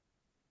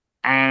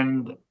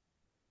and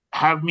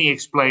have me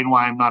explain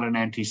why I'm not an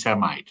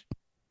anti-Semite.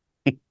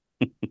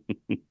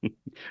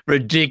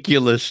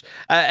 Ridiculous.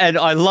 And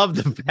I love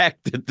the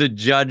fact that the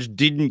judge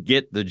didn't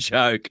get the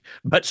joke,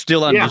 but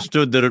still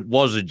understood that it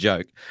was a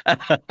joke.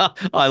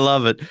 I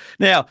love it.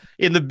 Now,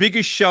 in the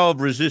biggest show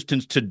of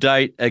resistance to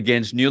date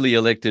against newly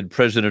elected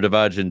president of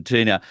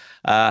Argentina,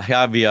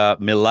 Javier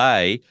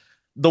Milei,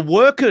 the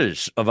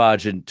workers of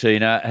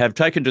Argentina have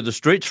taken to the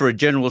streets for a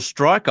general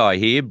strike, I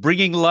hear,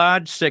 bringing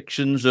large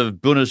sections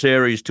of Buenos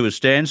Aires to a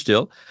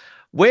standstill.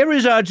 Where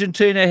is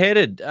Argentina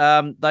headed?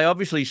 They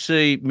obviously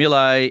see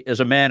Milei as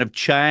a man of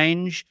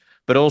change,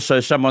 but also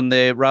someone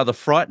they're rather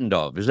frightened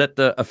of. Is that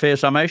a fair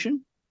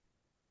summation?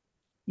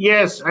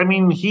 Yes. I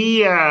mean,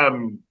 he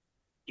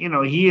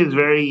is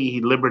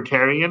very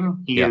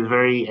libertarian. He is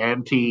very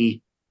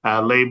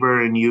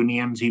anti-labor and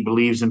unions. He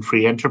believes in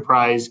free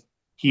enterprise.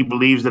 He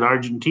believes that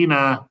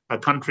Argentina, a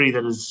country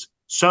that has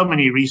so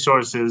many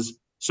resources,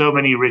 so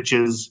many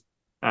riches,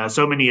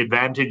 so many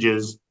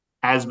advantages,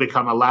 has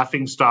become a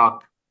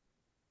laughingstock,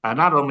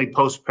 not only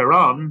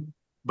post-Perón,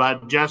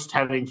 but just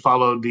having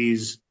followed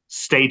these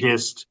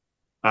statist,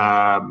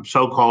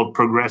 so-called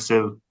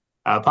progressive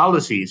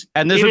policies.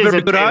 And there's a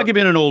very good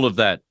argument in all of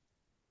that.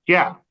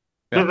 Yeah.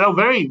 They're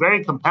very,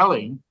 very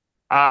compelling.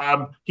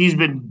 He's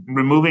been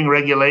removing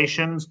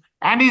regulations,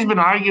 and he's been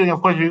arguing,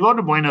 of course, if you go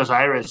to Buenos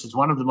Aires, it's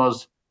one of the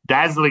most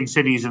dazzling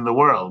cities in the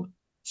world.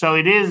 So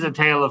it is a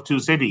tale of two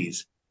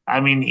cities. I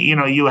mean,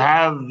 you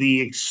have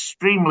the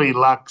extremely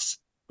luxe,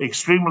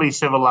 extremely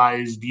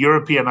civilized,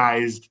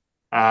 Europeanized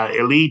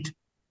elite,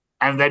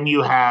 and then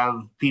you have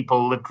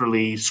people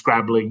literally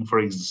scrabbling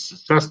for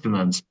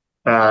sustenance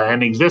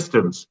and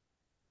existence.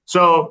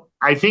 So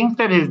I think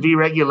that his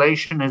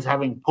deregulation, his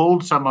having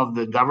pulled some of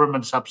the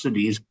government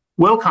subsidies,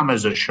 will come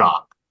as a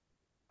shock.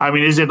 I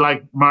mean, is it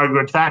like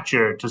Margaret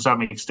Thatcher to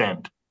some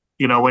extent?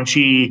 When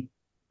she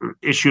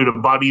issued a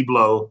body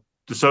blow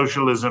to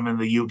socialism in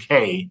the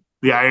UK,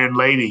 the Iron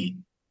Lady,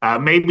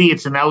 maybe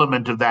it's an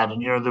element of that.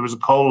 And, there was a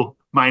coal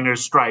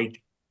miners'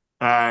 strike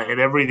and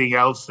everything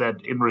else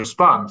that in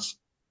response.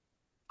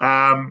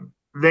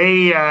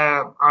 They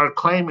are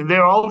claiming,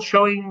 they're all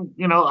showing,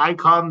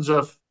 icons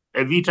of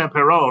Evita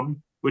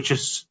Perón, which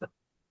is,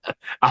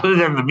 other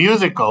than the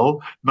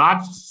musical,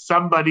 not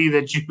somebody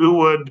that you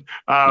would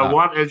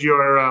want as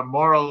your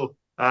moral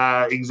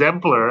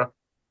exemplar.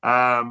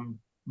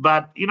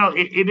 But,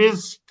 it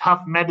is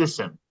tough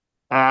medicine.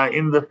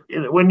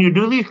 When you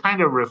do these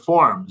kind of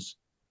reforms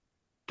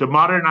to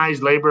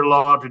modernize labor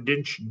law, to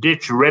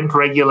ditch rent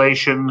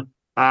regulation,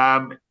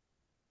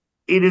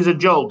 it is a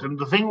jolt. And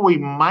the thing we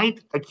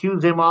might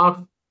accuse him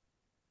of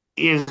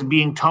is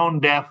being tone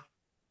deaf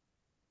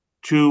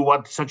to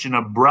what such an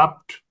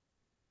abrupt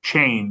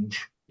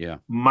change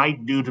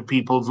might do to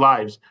people's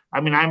lives.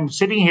 I mean, I'm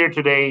sitting here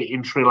today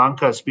in Sri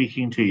Lanka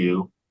speaking to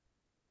you.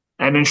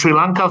 And in Sri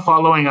Lanka,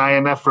 following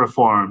IMF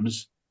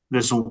reforms,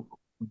 this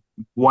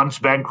once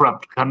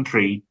bankrupt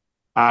country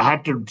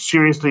had to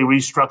seriously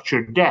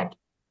restructure debt.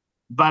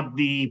 But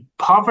the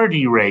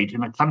poverty rate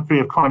in a country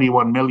of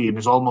 21 million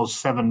is almost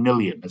 7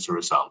 million as a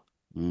result.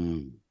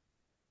 And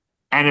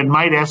it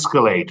might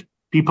escalate.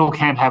 People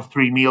can't have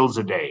 3 meals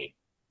a day.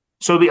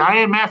 So the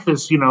IMF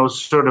is,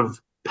 sort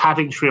of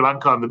patting Sri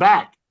Lanka on the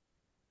back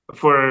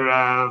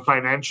for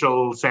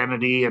financial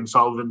sanity and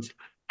solvency.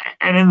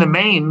 And in the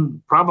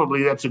main,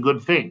 probably that's a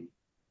good thing.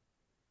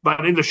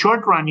 But in the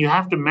short run, you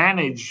have to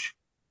manage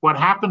what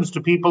happens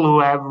to people who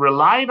have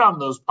relied on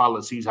those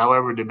policies,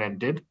 however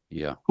demented,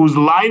 whose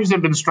lives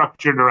have been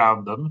structured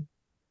around them.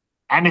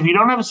 And if you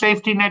don't have a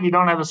safety net, you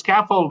don't have a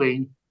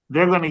scaffolding,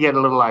 they're going to get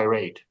a little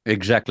irate.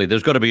 Exactly.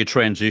 There's got to be a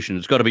transition.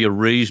 It's got to be a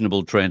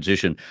reasonable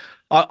transition.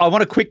 I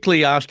want to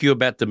quickly ask you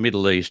about the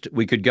Middle East.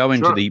 We could go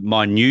into the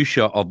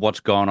minutiae of what's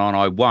gone on.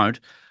 I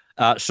won't.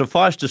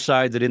 Suffice to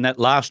say that in that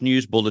last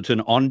news bulletin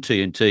on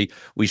TNT,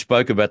 we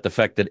spoke about the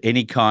fact that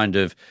any kind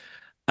of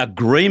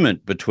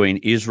agreement between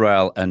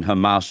Israel and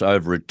Hamas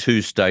over a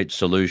two-state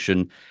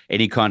solution,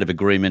 any kind of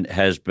agreement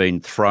has been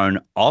thrown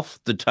off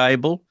the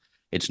table.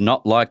 It's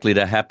not likely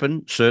to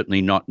happen,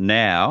 certainly not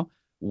now.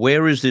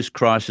 Where is this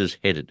crisis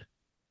headed?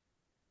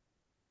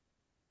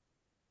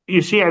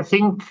 You see, I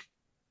think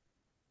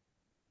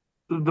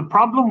the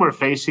problem we're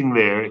facing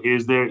there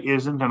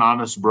isn't an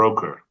honest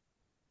broker.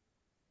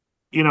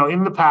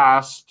 In the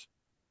past,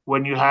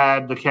 when you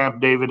had the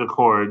Camp David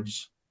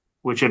Accords,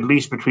 which at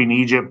least between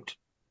Egypt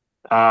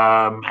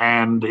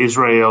and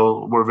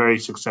Israel were very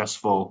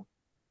successful,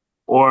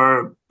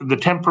 or the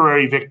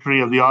temporary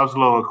victory of the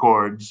Oslo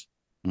Accords,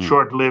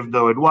 short-lived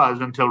though it was,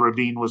 until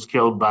Rabin was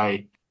killed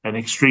by an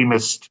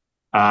extremist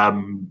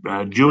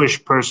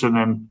Jewish person,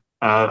 and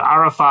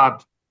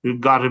Arafat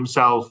got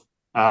himself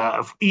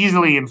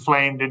easily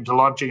inflamed into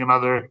launching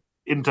another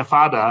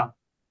intifada.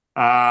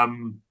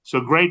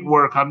 So great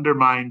work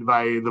undermined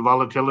by the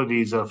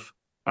volatilities of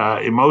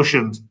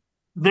emotions.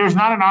 There's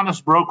not an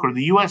honest broker.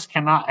 The U.S.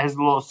 has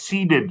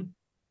ceded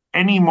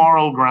any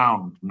moral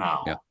ground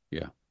now.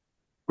 Yeah.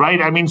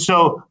 Right? I mean,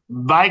 so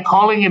by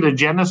calling it a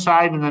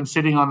genocide and then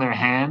sitting on their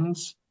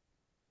hands,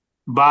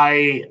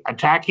 by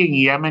attacking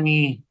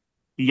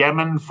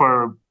Yemen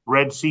for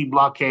Red Sea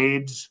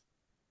blockades,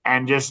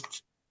 and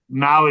just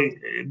now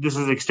this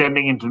is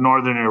extending into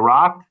northern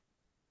Iraq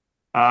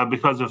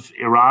because of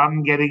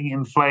Iran getting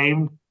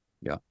inflamed.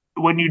 Yeah.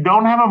 When you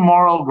don't have a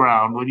moral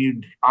ground, when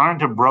you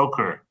aren't a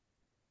broker,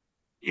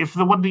 if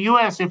the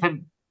U.S., if it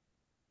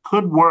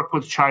could work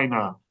with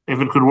China, if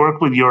it could work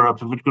with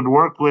Europe, if it could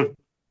work with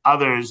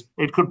others,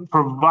 it could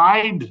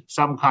provide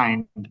some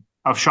kind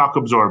of shock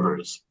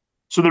absorbers.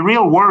 So the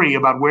real worry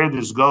about where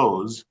this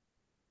goes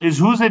is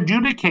who's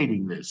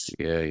adjudicating this.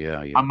 Yeah.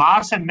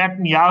 Hamas and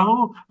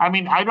Netanyahu? I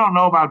mean, I don't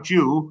know about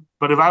you,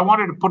 but if I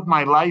wanted to put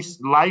my life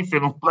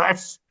in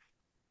less,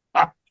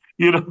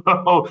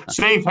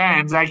 safe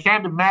hands, I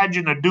can't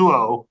imagine a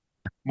duo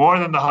more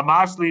than the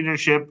Hamas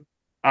leadership,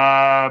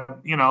 and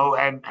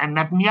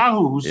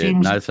Netanyahu, who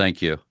seems... No,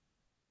 thank you.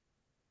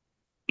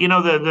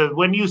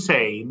 When you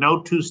say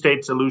no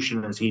two-state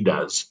solution as he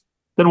does,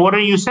 then what are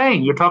you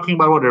saying? You're talking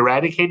about what,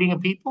 eradicating a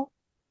people?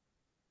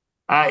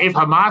 If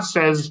Hamas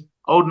says,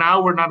 oh,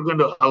 now we're not going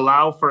to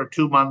allow for a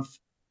 2-month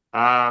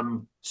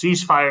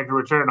ceasefire to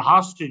return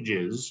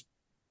hostages,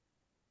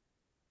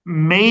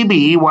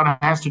 maybe one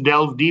has to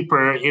delve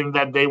deeper in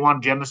that they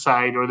want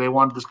genocide or they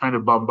want this kind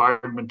of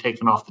bombardment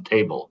taken off the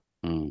table.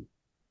 Mm.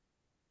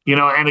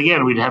 And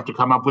again, we'd have to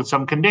come up with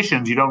some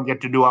conditions. You don't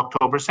get to do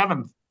October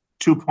 7th,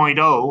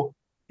 2.0,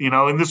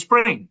 in the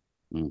spring.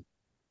 Mm.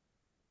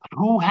 But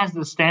who has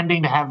the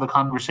standing to have the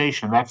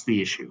conversation? That's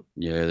the issue.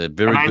 Yeah, that's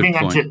very good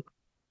point.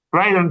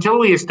 Until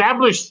we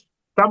establish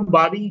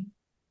somebody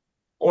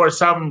or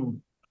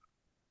some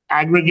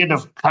aggregate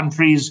of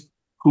countries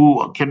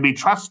who can be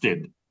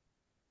trusted,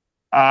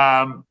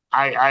 I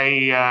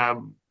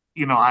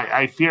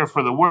fear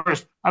for the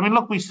worst. I mean,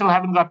 look, we still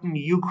haven't gotten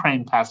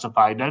Ukraine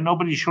pacified.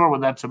 Nobody's sure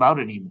what that's about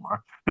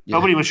anymore. Yeah.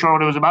 Nobody was sure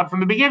what it was about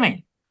from the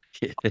beginning,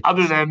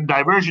 other than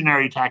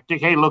diversionary tactic.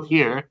 Hey, look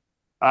here.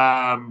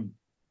 And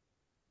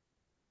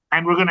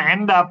we're going to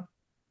end up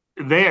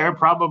there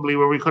probably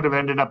where we could have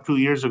ended up 2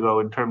 years ago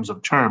in terms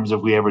of terms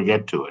if we ever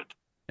get to it.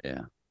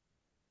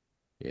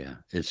 Yeah,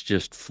 it's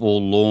just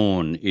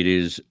forlorn. It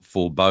is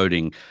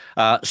foreboding.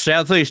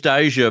 Southeast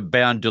Asia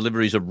bound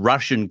deliveries of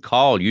Russian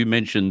coal, you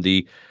mentioned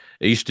the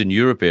Eastern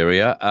Europe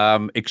area,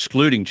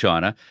 excluding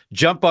China,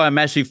 jumped by a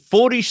massive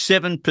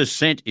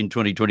 47% in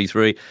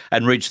 2023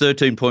 and reached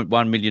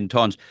 13.1 million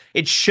tonnes.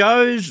 It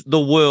shows the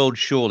world,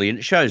 surely, and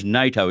it shows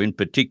NATO in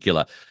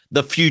particular,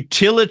 the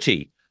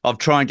futility of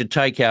trying to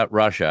take out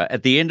Russia.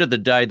 At the end of the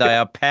day, they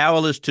are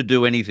powerless to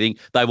do anything.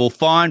 They will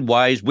find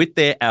ways with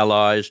their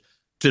allies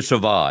to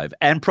survive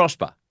and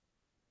prosper.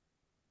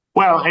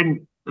 Well,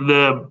 and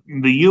the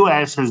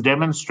U.S. has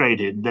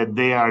demonstrated that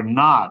they are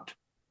not,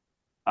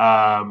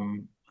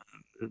 the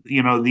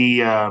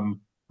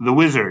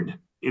wizard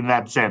in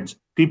that sense.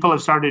 People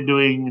have started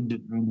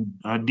doing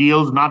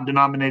deals not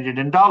denominated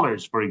in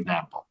dollars, for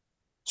example.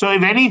 So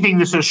if anything,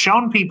 this has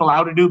shown people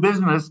how to do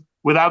business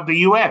without the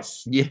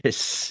U.S.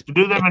 Yes. To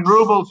do them in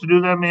rubles, to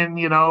do them in,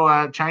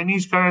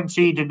 Chinese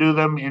currency, to do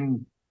them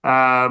in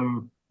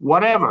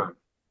whatever.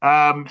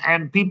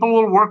 And people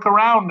will work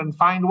around and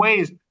find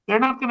ways. They're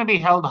not going to be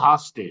held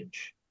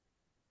hostage.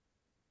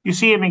 You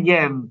see, and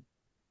again,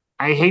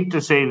 I hate to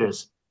say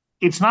this,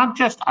 it's not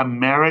just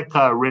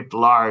America writ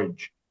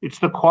large. It's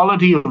the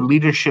quality of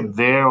leadership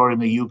there or in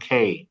the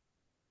UK.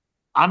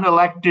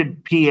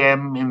 Unelected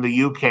PM in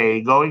the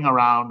UK going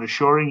around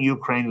assuring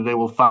Ukraine that they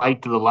will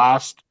fight to the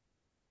last,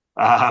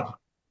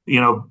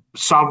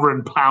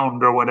 sovereign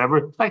pound or whatever.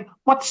 It's like,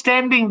 what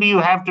standing do you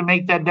have to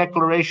make that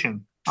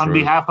declaration on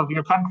behalf of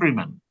your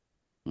countrymen?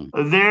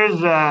 There's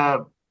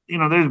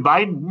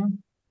Biden,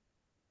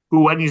 who,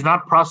 when he's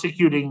not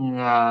prosecuting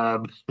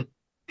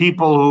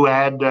people who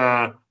had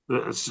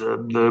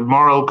the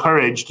moral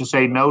courage to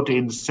say no to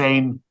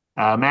insane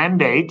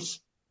mandates,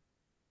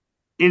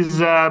 is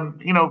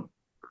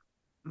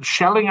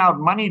shelling out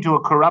money to a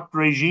corrupt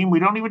regime. We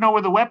don't even know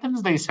where the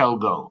weapons they sell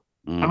go.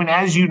 I mean,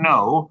 as you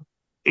know,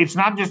 it's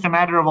not just a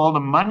matter of all the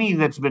money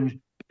that's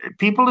been...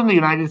 People in the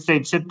United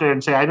States sit there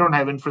and say, I don't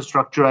have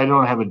infrastructure, I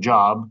don't have a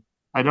job,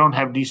 I don't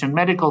have decent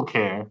medical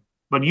care,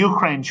 but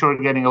Ukraine sure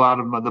getting a lot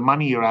of the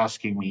money you're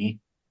asking me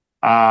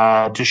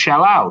to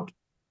shell out.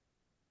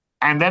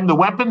 And then the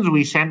weapons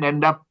we send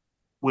end up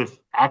with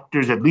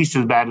actors at least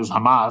as bad as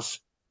Hamas,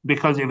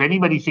 because if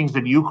anybody thinks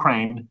that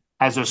Ukraine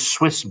has a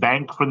Swiss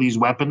bank for these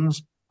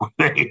weapons,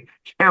 they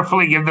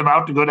carefully give them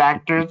out to good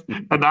actors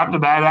and not to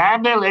bad.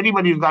 And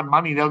anybody who's got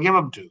money, they'll give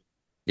them to.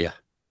 Yeah,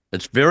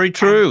 it's very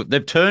true.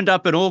 They've turned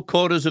up in all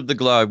quarters of the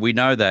globe. We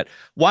know that.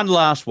 One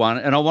last one,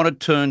 and I want to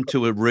turn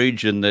to a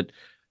region that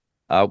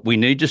we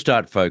need to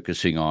start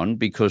focusing on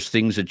because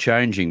things are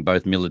changing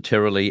both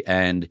militarily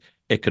and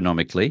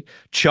economically.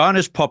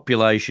 China's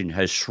population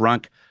has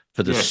shrunk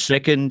for the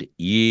second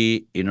year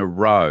in a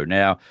row.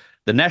 Now,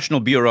 the National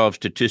Bureau of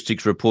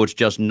Statistics reports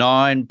just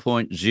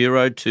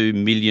 9.02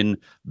 million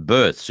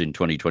births in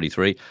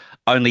 2023,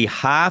 only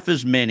half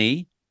as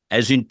many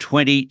as in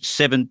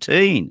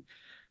 2017.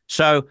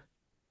 So,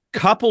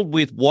 coupled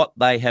with what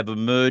they have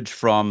emerged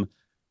from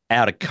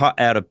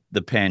out of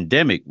the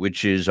pandemic,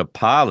 which is a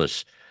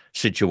parlous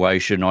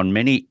situation on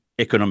many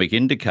economic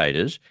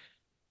indicators,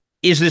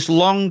 is this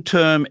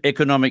long-term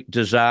economic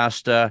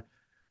disaster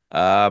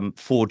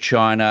for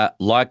China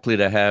likely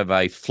to have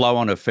a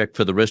flow-on effect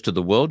for the rest of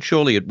the world?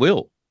 Surely it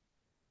will.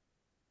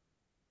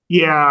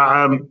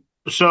 Yeah.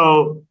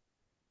 So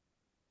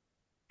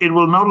it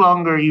will no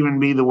longer even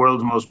be the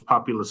world's most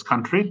populous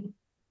country,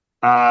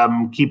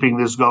 keeping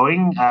this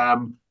going.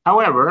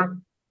 However,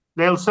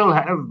 they'll still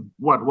have,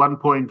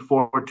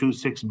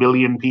 1.426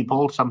 billion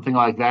people, something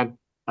like that,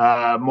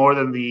 more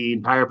than the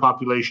entire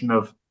population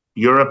of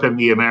Europe and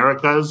the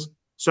Americas.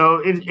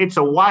 So it's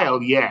a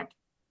while yet.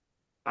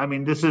 I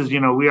mean, this is,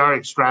 we are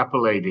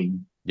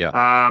extrapolating. Yeah.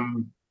 I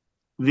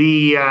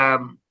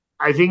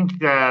think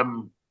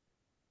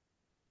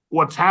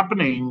what's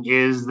happening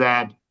is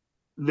that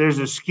there's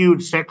a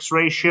skewed sex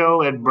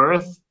ratio at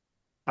birth.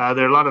 There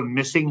are a lot of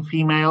missing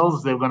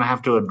females. They're going to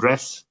have to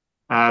address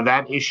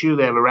that issue.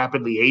 They have a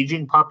rapidly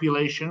aging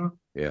population.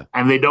 Yeah.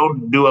 And they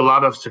don't do a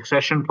lot of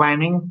succession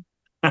planning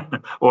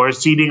or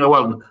seeding.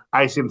 Well,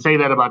 I can say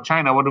that about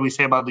China. What do we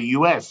say about the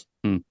U.S.?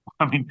 I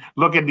mean,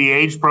 look at the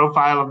age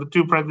profile of the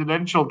two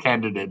presidential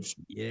candidates.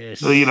 Yes.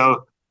 So,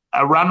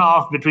 a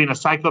runoff between a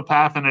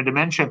psychopath and a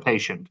dementia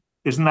patient.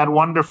 Isn't that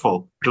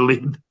wonderful to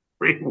lead the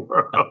free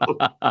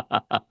world?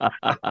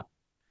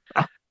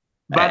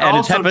 But and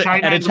also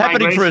it's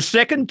happening for a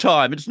second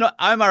time. It's not,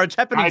 Omar, it's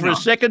happening for a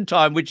second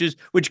time,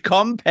 which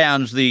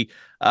compounds the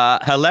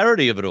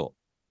hilarity of it all.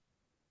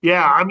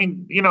 Yeah, I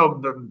mean,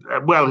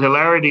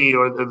 hilarity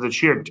or the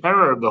sheer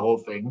terror of the whole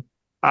thing.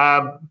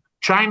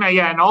 China,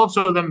 and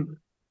also then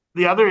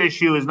the other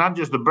issue is not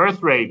just the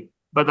birth rate,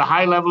 but the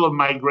high level of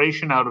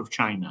migration out of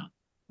China.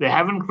 They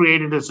haven't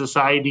created a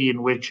society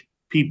in which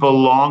people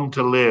long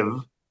to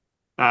live.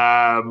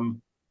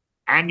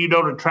 And you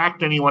don't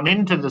attract anyone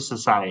into the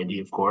society,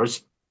 of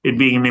course, it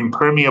being an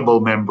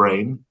impermeable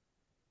membrane.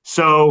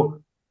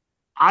 So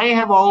I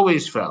have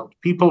always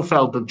people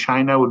felt that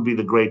China would be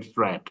the great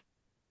threat.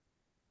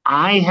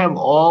 I have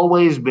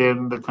always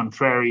been the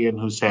contrarian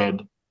who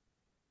said,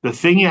 the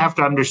thing you have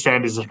to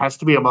understand is it has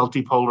to be a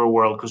multipolar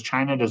world because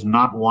China does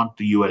not want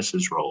the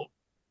US's role.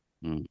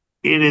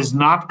 It is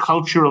not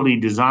culturally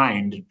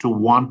designed to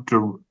want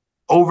to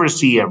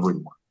oversee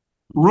everyone,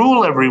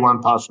 rule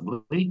everyone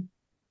possibly,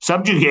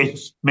 subjugate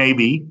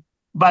maybe,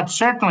 but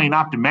certainly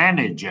not to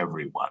manage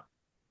everyone.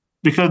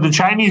 Because the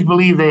Chinese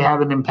believe they have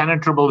an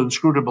impenetrable,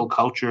 inscrutable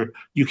culture.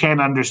 You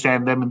can't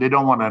understand them and they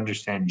don't want to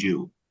understand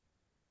you.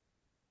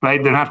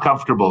 Right? They're not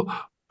comfortable.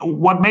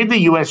 What made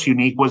the US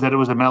unique was that it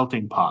was a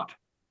melting pot.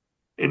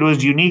 It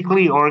was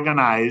uniquely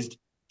organized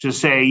to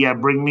say, yeah,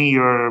 bring me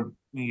your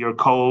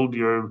cold,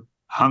 your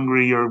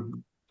hungry, your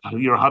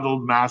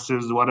huddled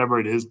masses, whatever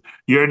it is,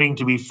 yearning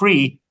to be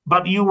free.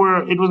 But it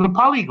was a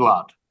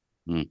polyglot.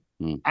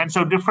 And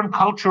so different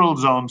cultural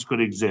zones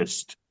could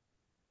exist.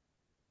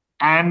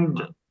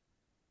 And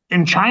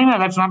in China,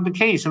 that's not the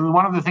case. It was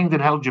one of the things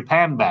that held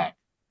Japan back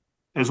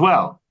as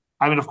well.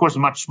 I mean, of course, a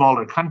much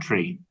smaller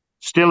country,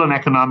 still an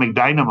economic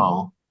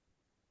dynamo,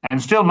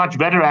 and still much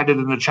better at it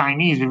than the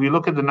Chinese. If you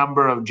look at the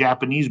number of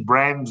Japanese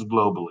brands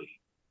globally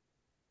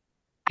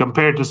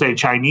compared to, say,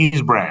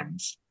 Chinese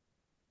brands.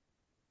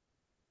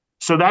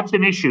 So that's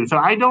an issue. So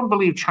I don't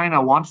believe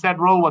China wants that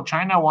role. What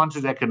China wants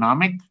is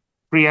economic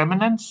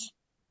preeminence.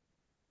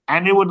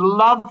 And it would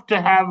love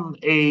to have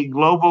a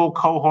global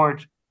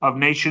cohort of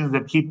nations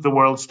that keep the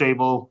world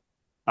stable,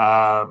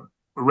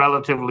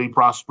 relatively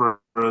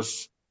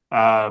prosperous.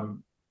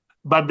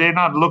 But they're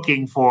not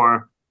looking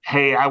for,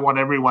 hey, I want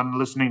everyone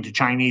listening to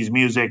Chinese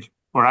music,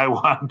 or I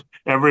want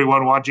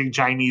everyone watching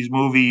Chinese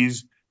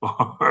movies,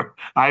 or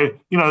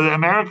the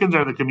Americans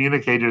are the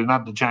communicators,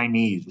 not the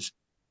Chinese.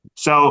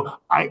 So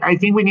I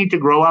think we need to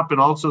grow up and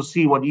also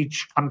see what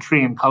each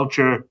country and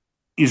culture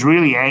is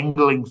really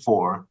angling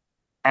for,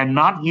 and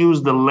not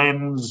use the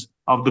lens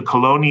of the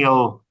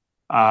colonial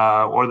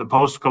or the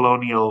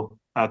post-colonial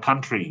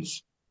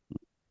countries,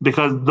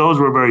 because those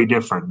were very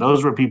different.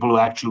 Those were people who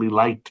actually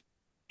liked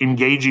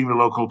engaging the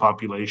local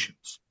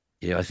populations.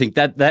 Yeah, I think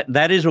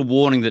that is a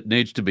warning that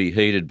needs to be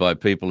heeded by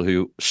people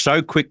who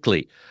so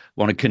quickly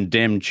want to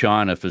condemn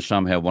China for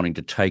somehow wanting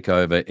to take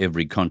over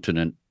every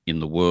continent in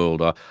the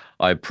world.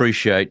 I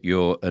appreciate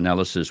your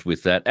analysis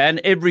with that and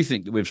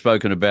everything that we've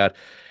spoken about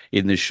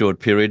in this short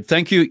period.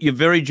 Thank you. You're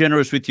very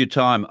generous with your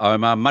time,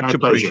 Omar. Much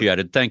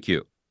appreciated. Thank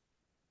you.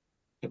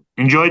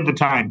 Enjoyed the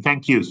time.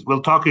 Thank you.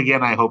 We'll talk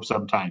again, I hope,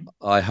 sometime.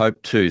 I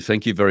hope too.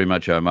 Thank you very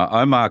much, Omar.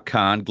 Omar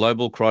Khan,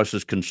 Global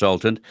Crisis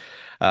Consultant.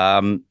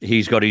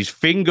 He's got his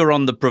finger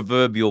on the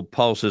proverbial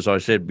pulse, as I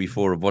said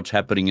before, of what's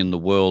happening in the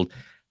world.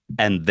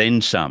 and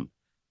then some,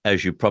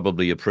 as you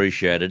probably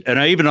appreciated. And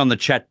even on the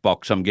chat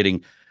box, I'm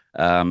getting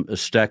a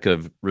stack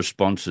of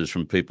responses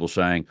from people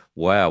saying,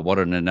 wow, what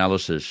an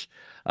analysis.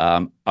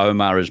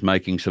 Omar is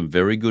making some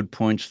very good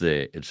points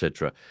there,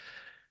 etc.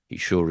 He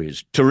sure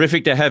is.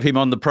 Terrific to have him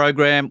on the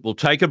program. We'll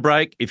take a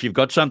break. If you've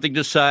got something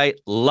to say,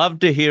 love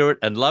to hear it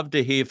and love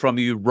to hear from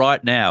you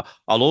right now.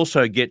 I'll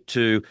also get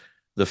to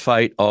the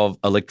fate of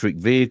electric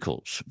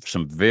vehicles.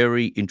 Some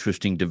very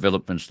interesting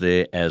developments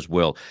there as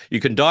well. You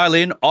can dial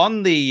in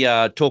on the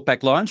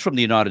talkback lines from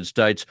the United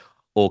States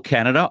or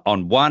Canada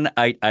on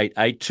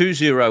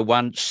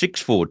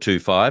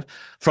 1-888-201-6425,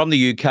 from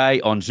the UK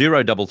on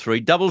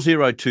 033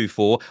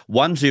 0024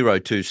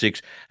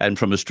 1026, and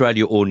from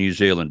Australia or New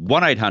Zealand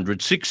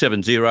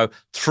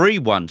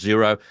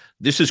 1-800-670-310.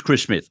 This is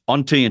Chris Smith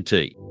on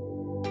TNT.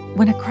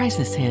 When a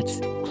crisis hits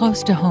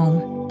close to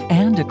home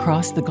and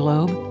across the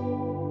globe,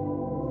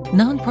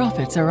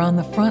 nonprofits are on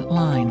the front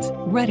lines,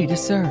 ready to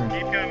serve.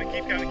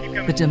 Keep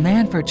coming. The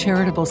demand for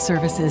charitable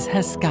services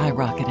has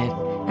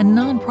skyrocketed, and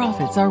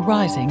nonprofits are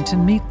rising to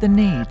meet the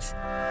needs.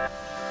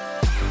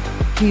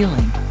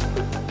 Healing,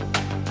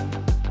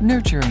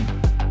 nurturing,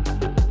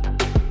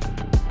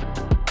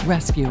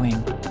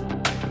 rescuing,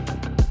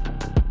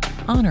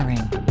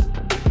 honoring,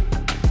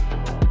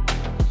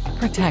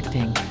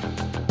 protecting,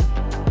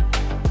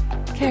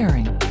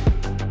 caring,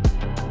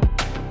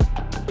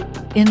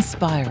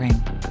 inspiring.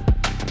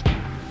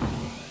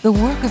 The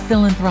work of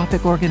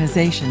philanthropic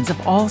organizations of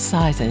all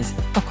sizes,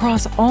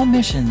 across all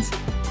missions,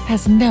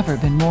 has never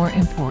been more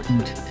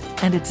important,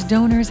 and it's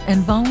donors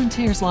and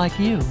volunteers like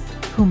you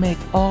who make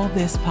all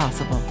this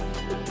possible.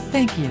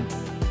 Thank you.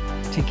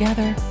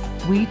 Together,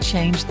 we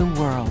change the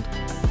world.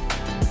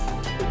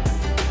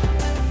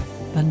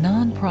 The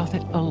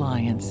Nonprofit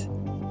Alliance.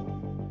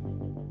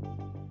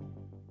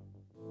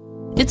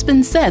 It's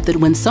been said that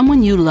when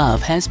someone you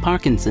love has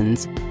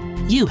Parkinson's,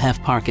 you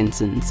have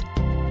Parkinson's.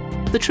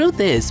 The truth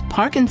is,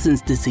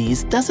 Parkinson's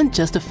disease doesn't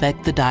just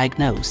affect the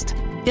diagnosed.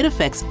 It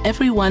affects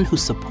everyone who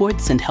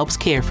supports and helps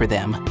care for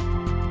them.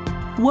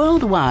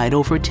 Worldwide,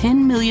 over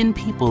 10 million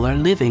people are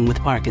living with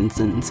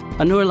Parkinson's,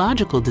 a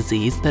neurological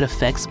disease that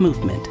affects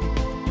movement.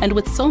 And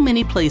with so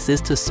many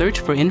places to search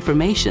for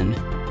information,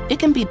 it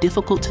can be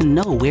difficult to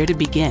know where to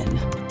begin.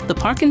 The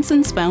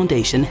Parkinson's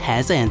Foundation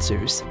has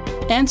answers.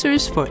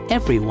 Answers for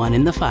everyone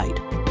in the fight.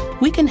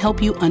 We can help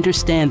you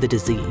understand the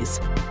disease,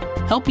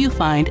 help you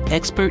find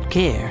expert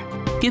care,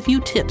 give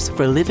you tips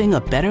for living a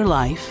better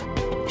life,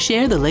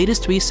 share the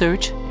latest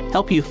research,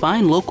 help you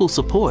find local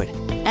support,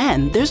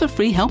 and there's a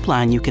free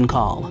helpline you can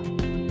call.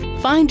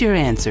 Find your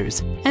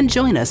answers and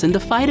join us in the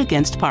fight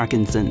against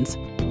Parkinson's.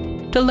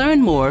 To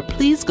learn more,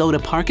 please go to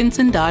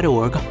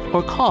parkinson.org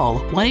or call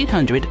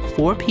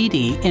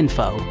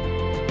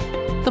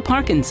 1-800-4PD-INFO. The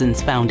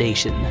Parkinson's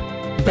Foundation.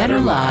 Better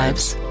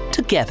lives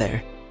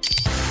together.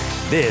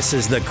 This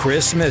is the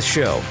Chris Smith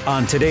Show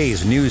on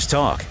today's News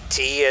Talk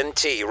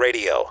TNT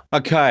Radio.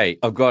 Okay,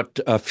 I've got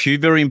a few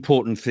very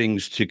important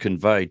things to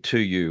convey to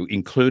you,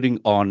 including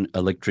on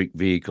electric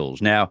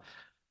vehicles. Now,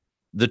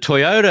 the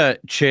Toyota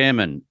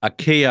chairman,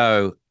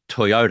 Akio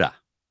Toyoda,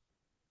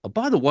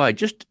 by the way,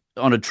 just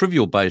on a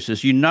trivial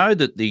basis, you know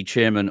that the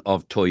chairman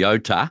of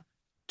Toyota,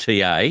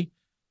 TA,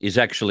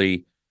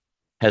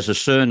 has a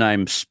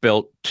surname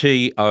spelt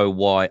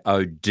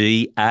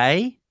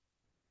Toyoda?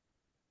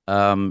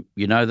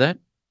 You know that?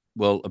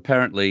 Well,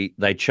 apparently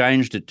they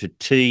changed it to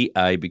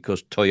TA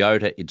because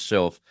Toyota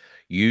itself,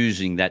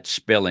 using that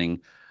spelling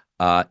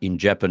in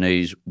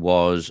Japanese,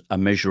 was a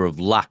measure of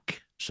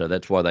luck. So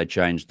that's why they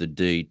changed the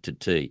D to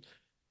T.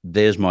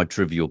 There's my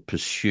Trivial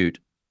Pursuit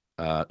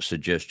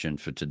suggestion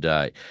for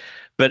today.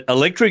 But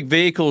electric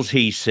vehicles,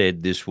 he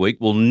said this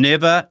week, will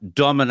never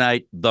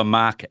dominate the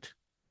market.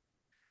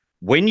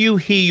 When you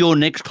hear your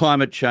next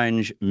climate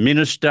change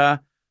minister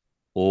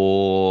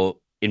or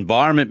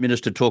environment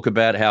minister talk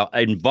about how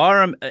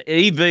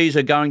EVs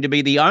are going to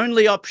be the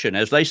only option,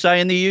 as they say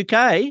in the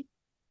UK,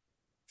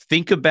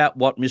 think about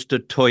what Mr.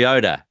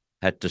 Toyota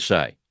had to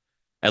say.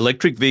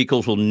 Electric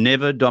vehicles will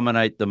never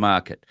dominate the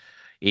market.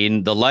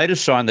 In the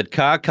latest sign that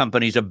car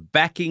companies are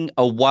backing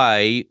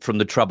away from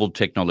the troubled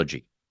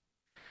technology.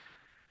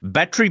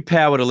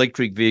 Battery-powered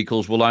electric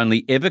vehicles will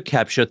only ever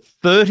capture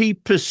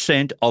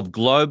 30% of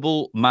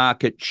global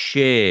market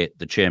share,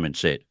 the chairman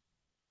said.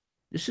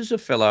 This is a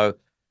fellow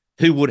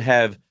who would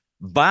have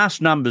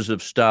vast numbers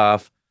of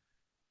staff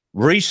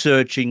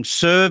researching,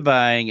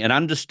 surveying and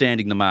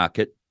understanding the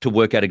market to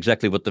work out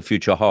exactly what the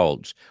future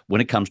holds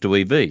when it comes to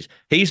EVs.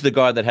 He's the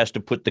guy that has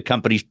to put the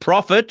company's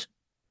profit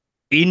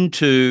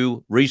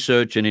into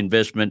research and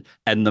investment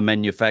and the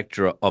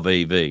manufacturer of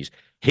EVs.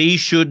 He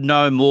should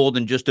know more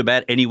than just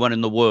about anyone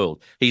in the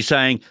world. He's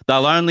saying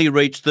they'll only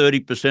reach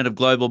 30% of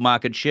global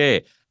market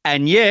share.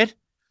 And yet,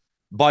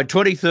 by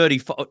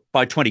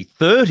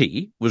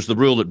 2030 was the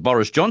rule that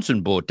Boris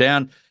Johnson brought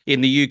down.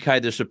 In the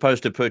UK, they're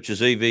supposed to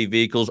purchase EV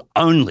vehicles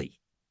only.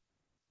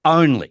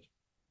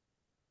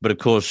 But of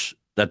course,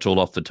 that's all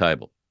off the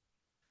table.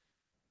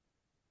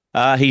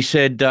 He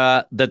said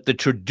that the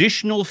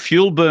traditional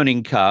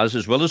fuel-burning cars,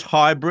 as well as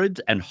hybrids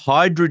and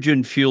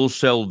hydrogen fuel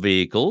cell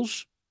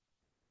vehicles,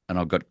 and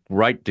I've got a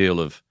great deal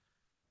of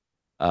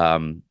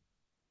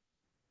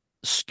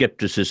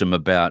skepticism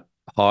about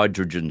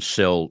hydrogen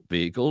cell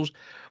vehicles,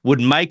 would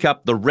make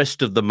up the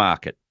rest of the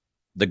market.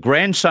 The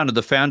grandson of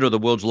the founder of the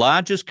world's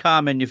largest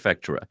car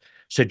manufacturer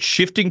said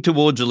shifting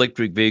towards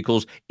electric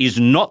vehicles is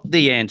not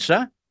the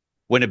answer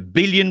when 1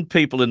 billion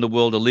people in the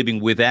world are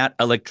living without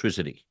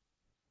electricity.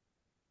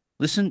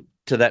 Listen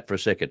to that for a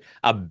second.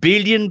 1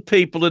 billion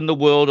people in the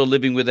world are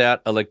living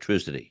without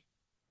electricity.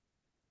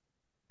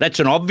 That's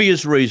an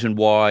obvious reason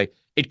why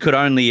it could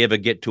only ever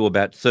get to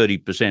about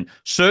 30%.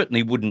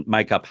 Certainly wouldn't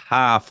make up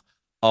half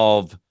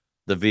of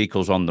the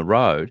vehicles on the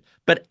road.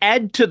 But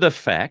add to the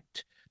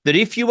fact that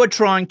if you are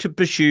trying to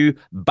pursue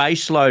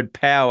baseload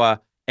power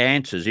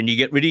answers and you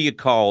get rid of your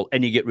coal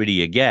and you get rid of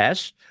your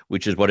gas,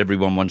 which is what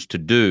everyone wants to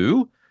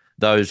do,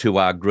 those who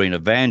are green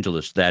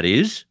evangelists, that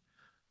is,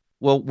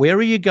 well, where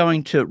are you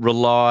going to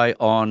rely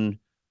on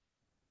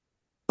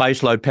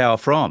baseload power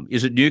from?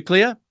 Is it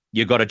nuclear?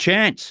 You got a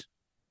chance.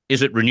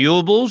 Is it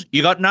renewables?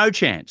 You got no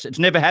chance. It's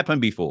never happened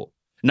before.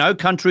 No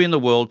country in the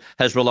world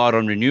has relied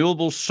on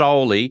renewables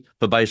solely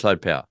for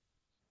baseload power.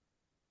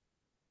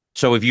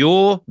 So if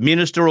your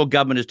minister or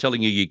government is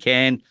telling you you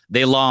can,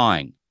 they're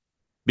lying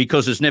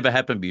because it's never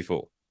happened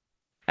before.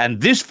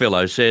 And this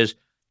fellow says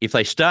if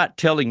they start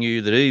telling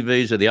you that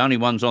EVs are the only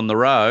ones on the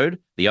road,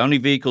 the only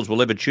vehicles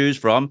we'll ever choose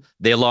from,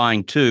 they're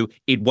lying too.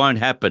 It won't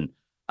happen.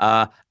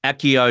 Akio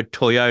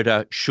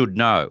Toyota should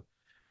know.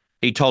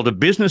 He told a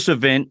business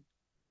event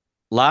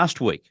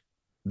last week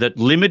that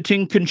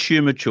limiting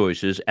consumer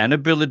choices and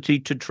ability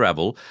to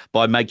travel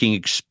by making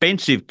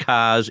expensive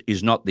cars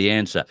is not the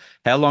answer.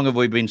 How long have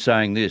we been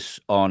saying this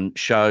on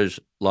shows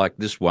like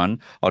this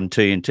one on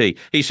TNT?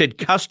 He said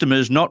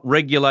customers, not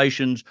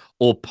regulations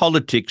or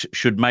politics,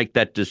 should make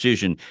that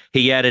decision.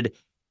 He added,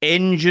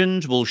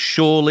 engines will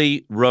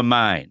surely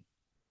remain.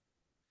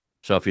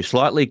 So if you're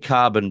slightly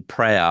carbon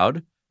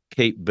proud,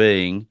 keep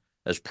being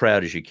as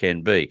proud as you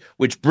can be.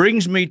 Which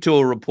brings me to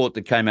a report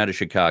that came out of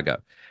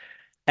Chicago.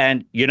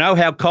 And you know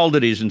how cold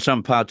it is in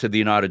some parts of the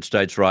United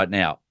States right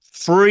now.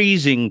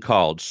 Freezing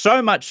cold.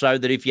 So much so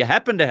that if you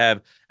happen to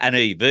have an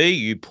EV,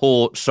 you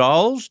poor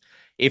souls,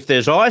 if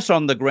there's ice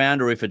on the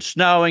ground or if it's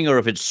snowing or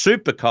if it's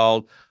super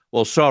cold,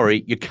 well,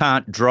 sorry, you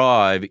can't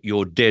drive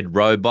your dead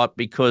robot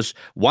because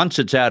once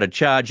it's out of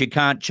charge, you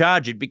can't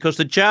charge it because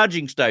the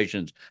charging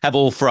stations have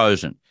all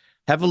frozen.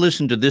 Have a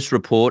listen to this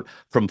report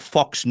from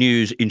Fox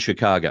News in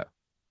Chicago.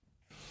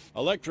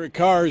 Electric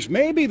cars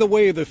may be the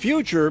way of the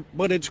future,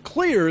 but it's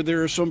clear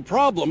there are some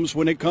problems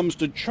when it comes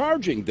to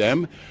charging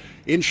them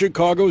in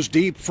Chicago's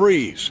deep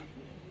freeze.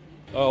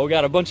 Oh, we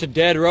got a bunch of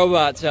dead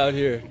robots out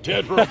here.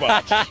 Dead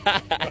robots.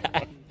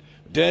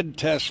 Dead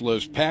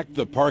Teslas packed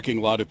the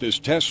parking lot at this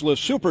Tesla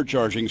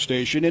supercharging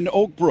station in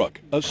Oak Brook,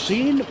 a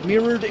scene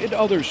mirrored in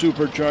other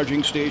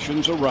supercharging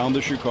stations around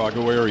the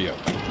Chicago area.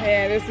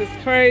 Man, this is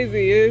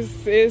crazy.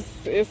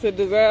 It's a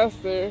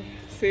disaster,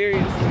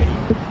 seriously.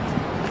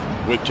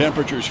 With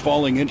temperatures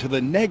falling into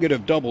the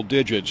negative double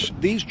digits,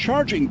 these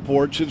charging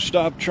ports have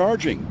stopped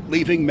charging,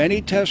 leaving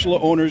many Tesla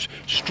owners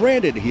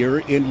stranded here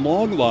in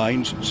long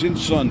lines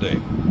since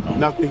Sunday.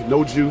 Nothing,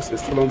 no juice,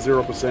 it's still on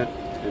 0%,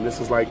 and this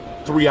is like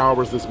 3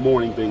 hours this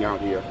morning being out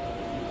here,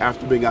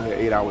 after being out here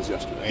 8 hours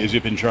yesterday. Has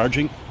it been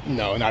charging?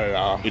 No, not at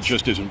all. It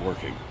just isn't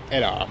working?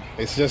 At all.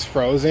 It's just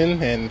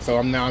frozen, and so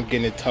I'm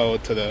getting it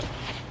towed to the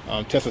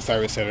Tesla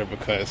service center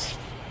because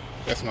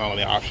that's my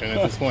only option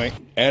at this point.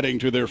 Adding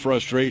to their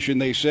frustration,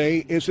 they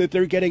say, is that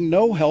they're getting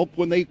no help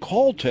when they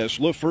call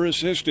Tesla for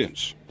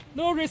assistance.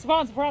 No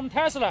response from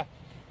Tesla.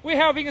 We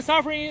have been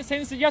suffering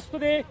since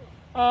yesterday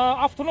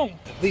afternoon.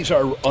 These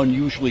are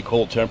unusually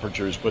cold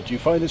temperatures, but do you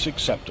find this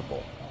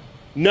acceptable?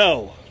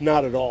 No,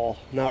 not at all.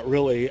 Not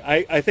really.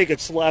 I think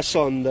it's less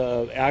on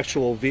the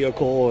actual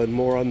vehicle and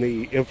more on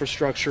the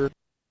infrastructure.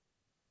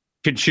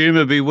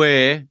 Consumer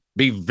beware.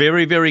 Be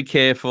very, very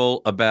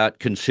careful about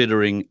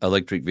considering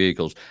electric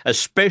vehicles,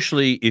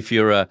 especially if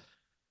you're a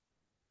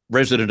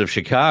resident of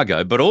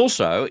Chicago, but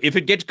also if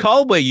it gets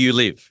cold where you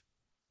live.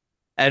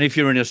 And if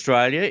you're in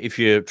Australia, if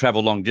you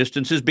travel long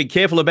distances, be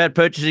careful about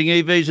purchasing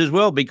EVs as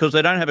well because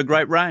they don't have a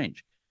great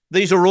range.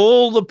 These are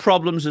all the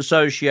problems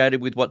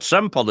associated with what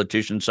some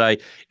politicians say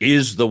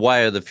is the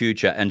way of the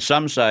future, and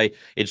some say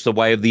it's the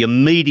way of the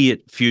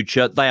immediate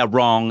future. They are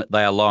wrong.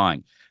 They are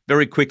lying.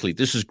 Very quickly,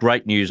 this is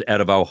great news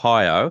out of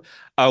Ohio.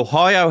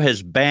 Ohio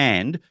has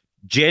banned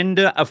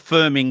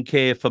gender-affirming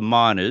care for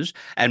minors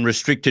and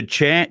restricted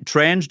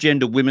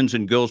transgender women's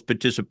and girls'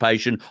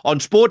 participation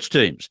on sports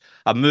teams,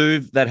 a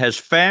move that has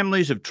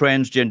families of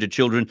transgender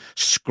children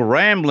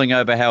scrambling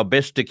over how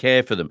best to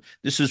care for them.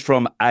 This is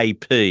from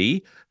AP,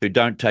 who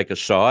don't take a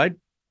side.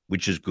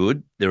 which is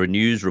good. They're a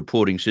news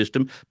reporting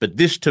system. But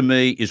this, to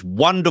me, is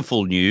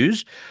wonderful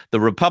news.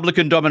 The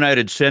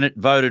Republican-dominated Senate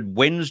voted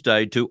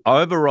Wednesday to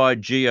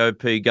override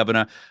GOP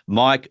Governor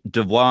Mike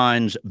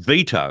DeWine's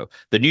veto.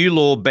 The new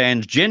law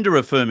bans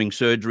gender-affirming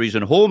surgeries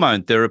and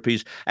hormone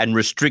therapies and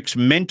restricts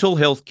mental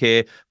health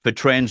care for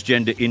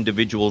transgender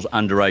individuals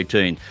under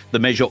 18. The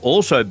measure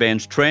also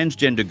bans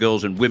transgender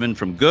girls and women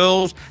from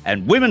girls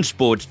and women's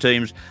sports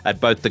teams at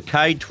both the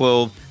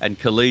K-12 and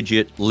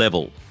collegiate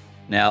level.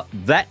 Now,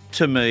 that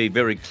to me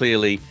very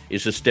clearly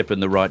is a step in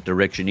the right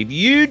direction. If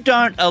you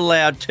don't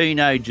allow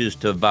teenagers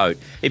to vote,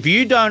 if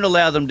you don't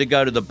allow them to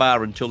go to the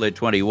bar until they're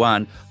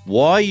 21,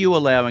 why are you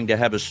allowing to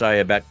have a say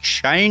about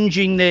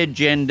changing their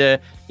gender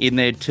in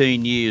their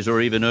teen years or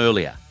even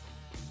earlier?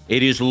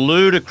 It is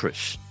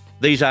ludicrous.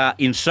 These are,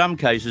 in some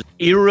cases,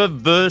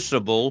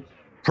 irreversible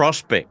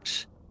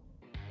prospects.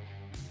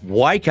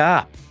 Wake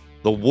up.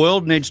 The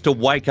world needs to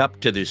wake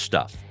up to this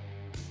stuff.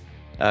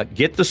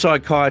 Get the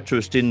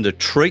psychiatrist in to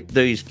treat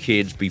these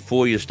kids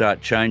before you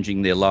start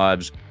changing their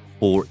lives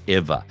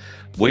forever.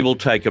 We will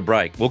take a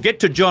break. We'll get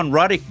to John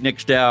Ruddick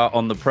next hour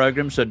on the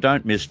program, so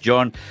don't miss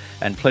John,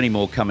 and plenty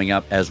more coming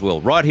up as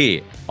well, right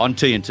here on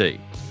TNT.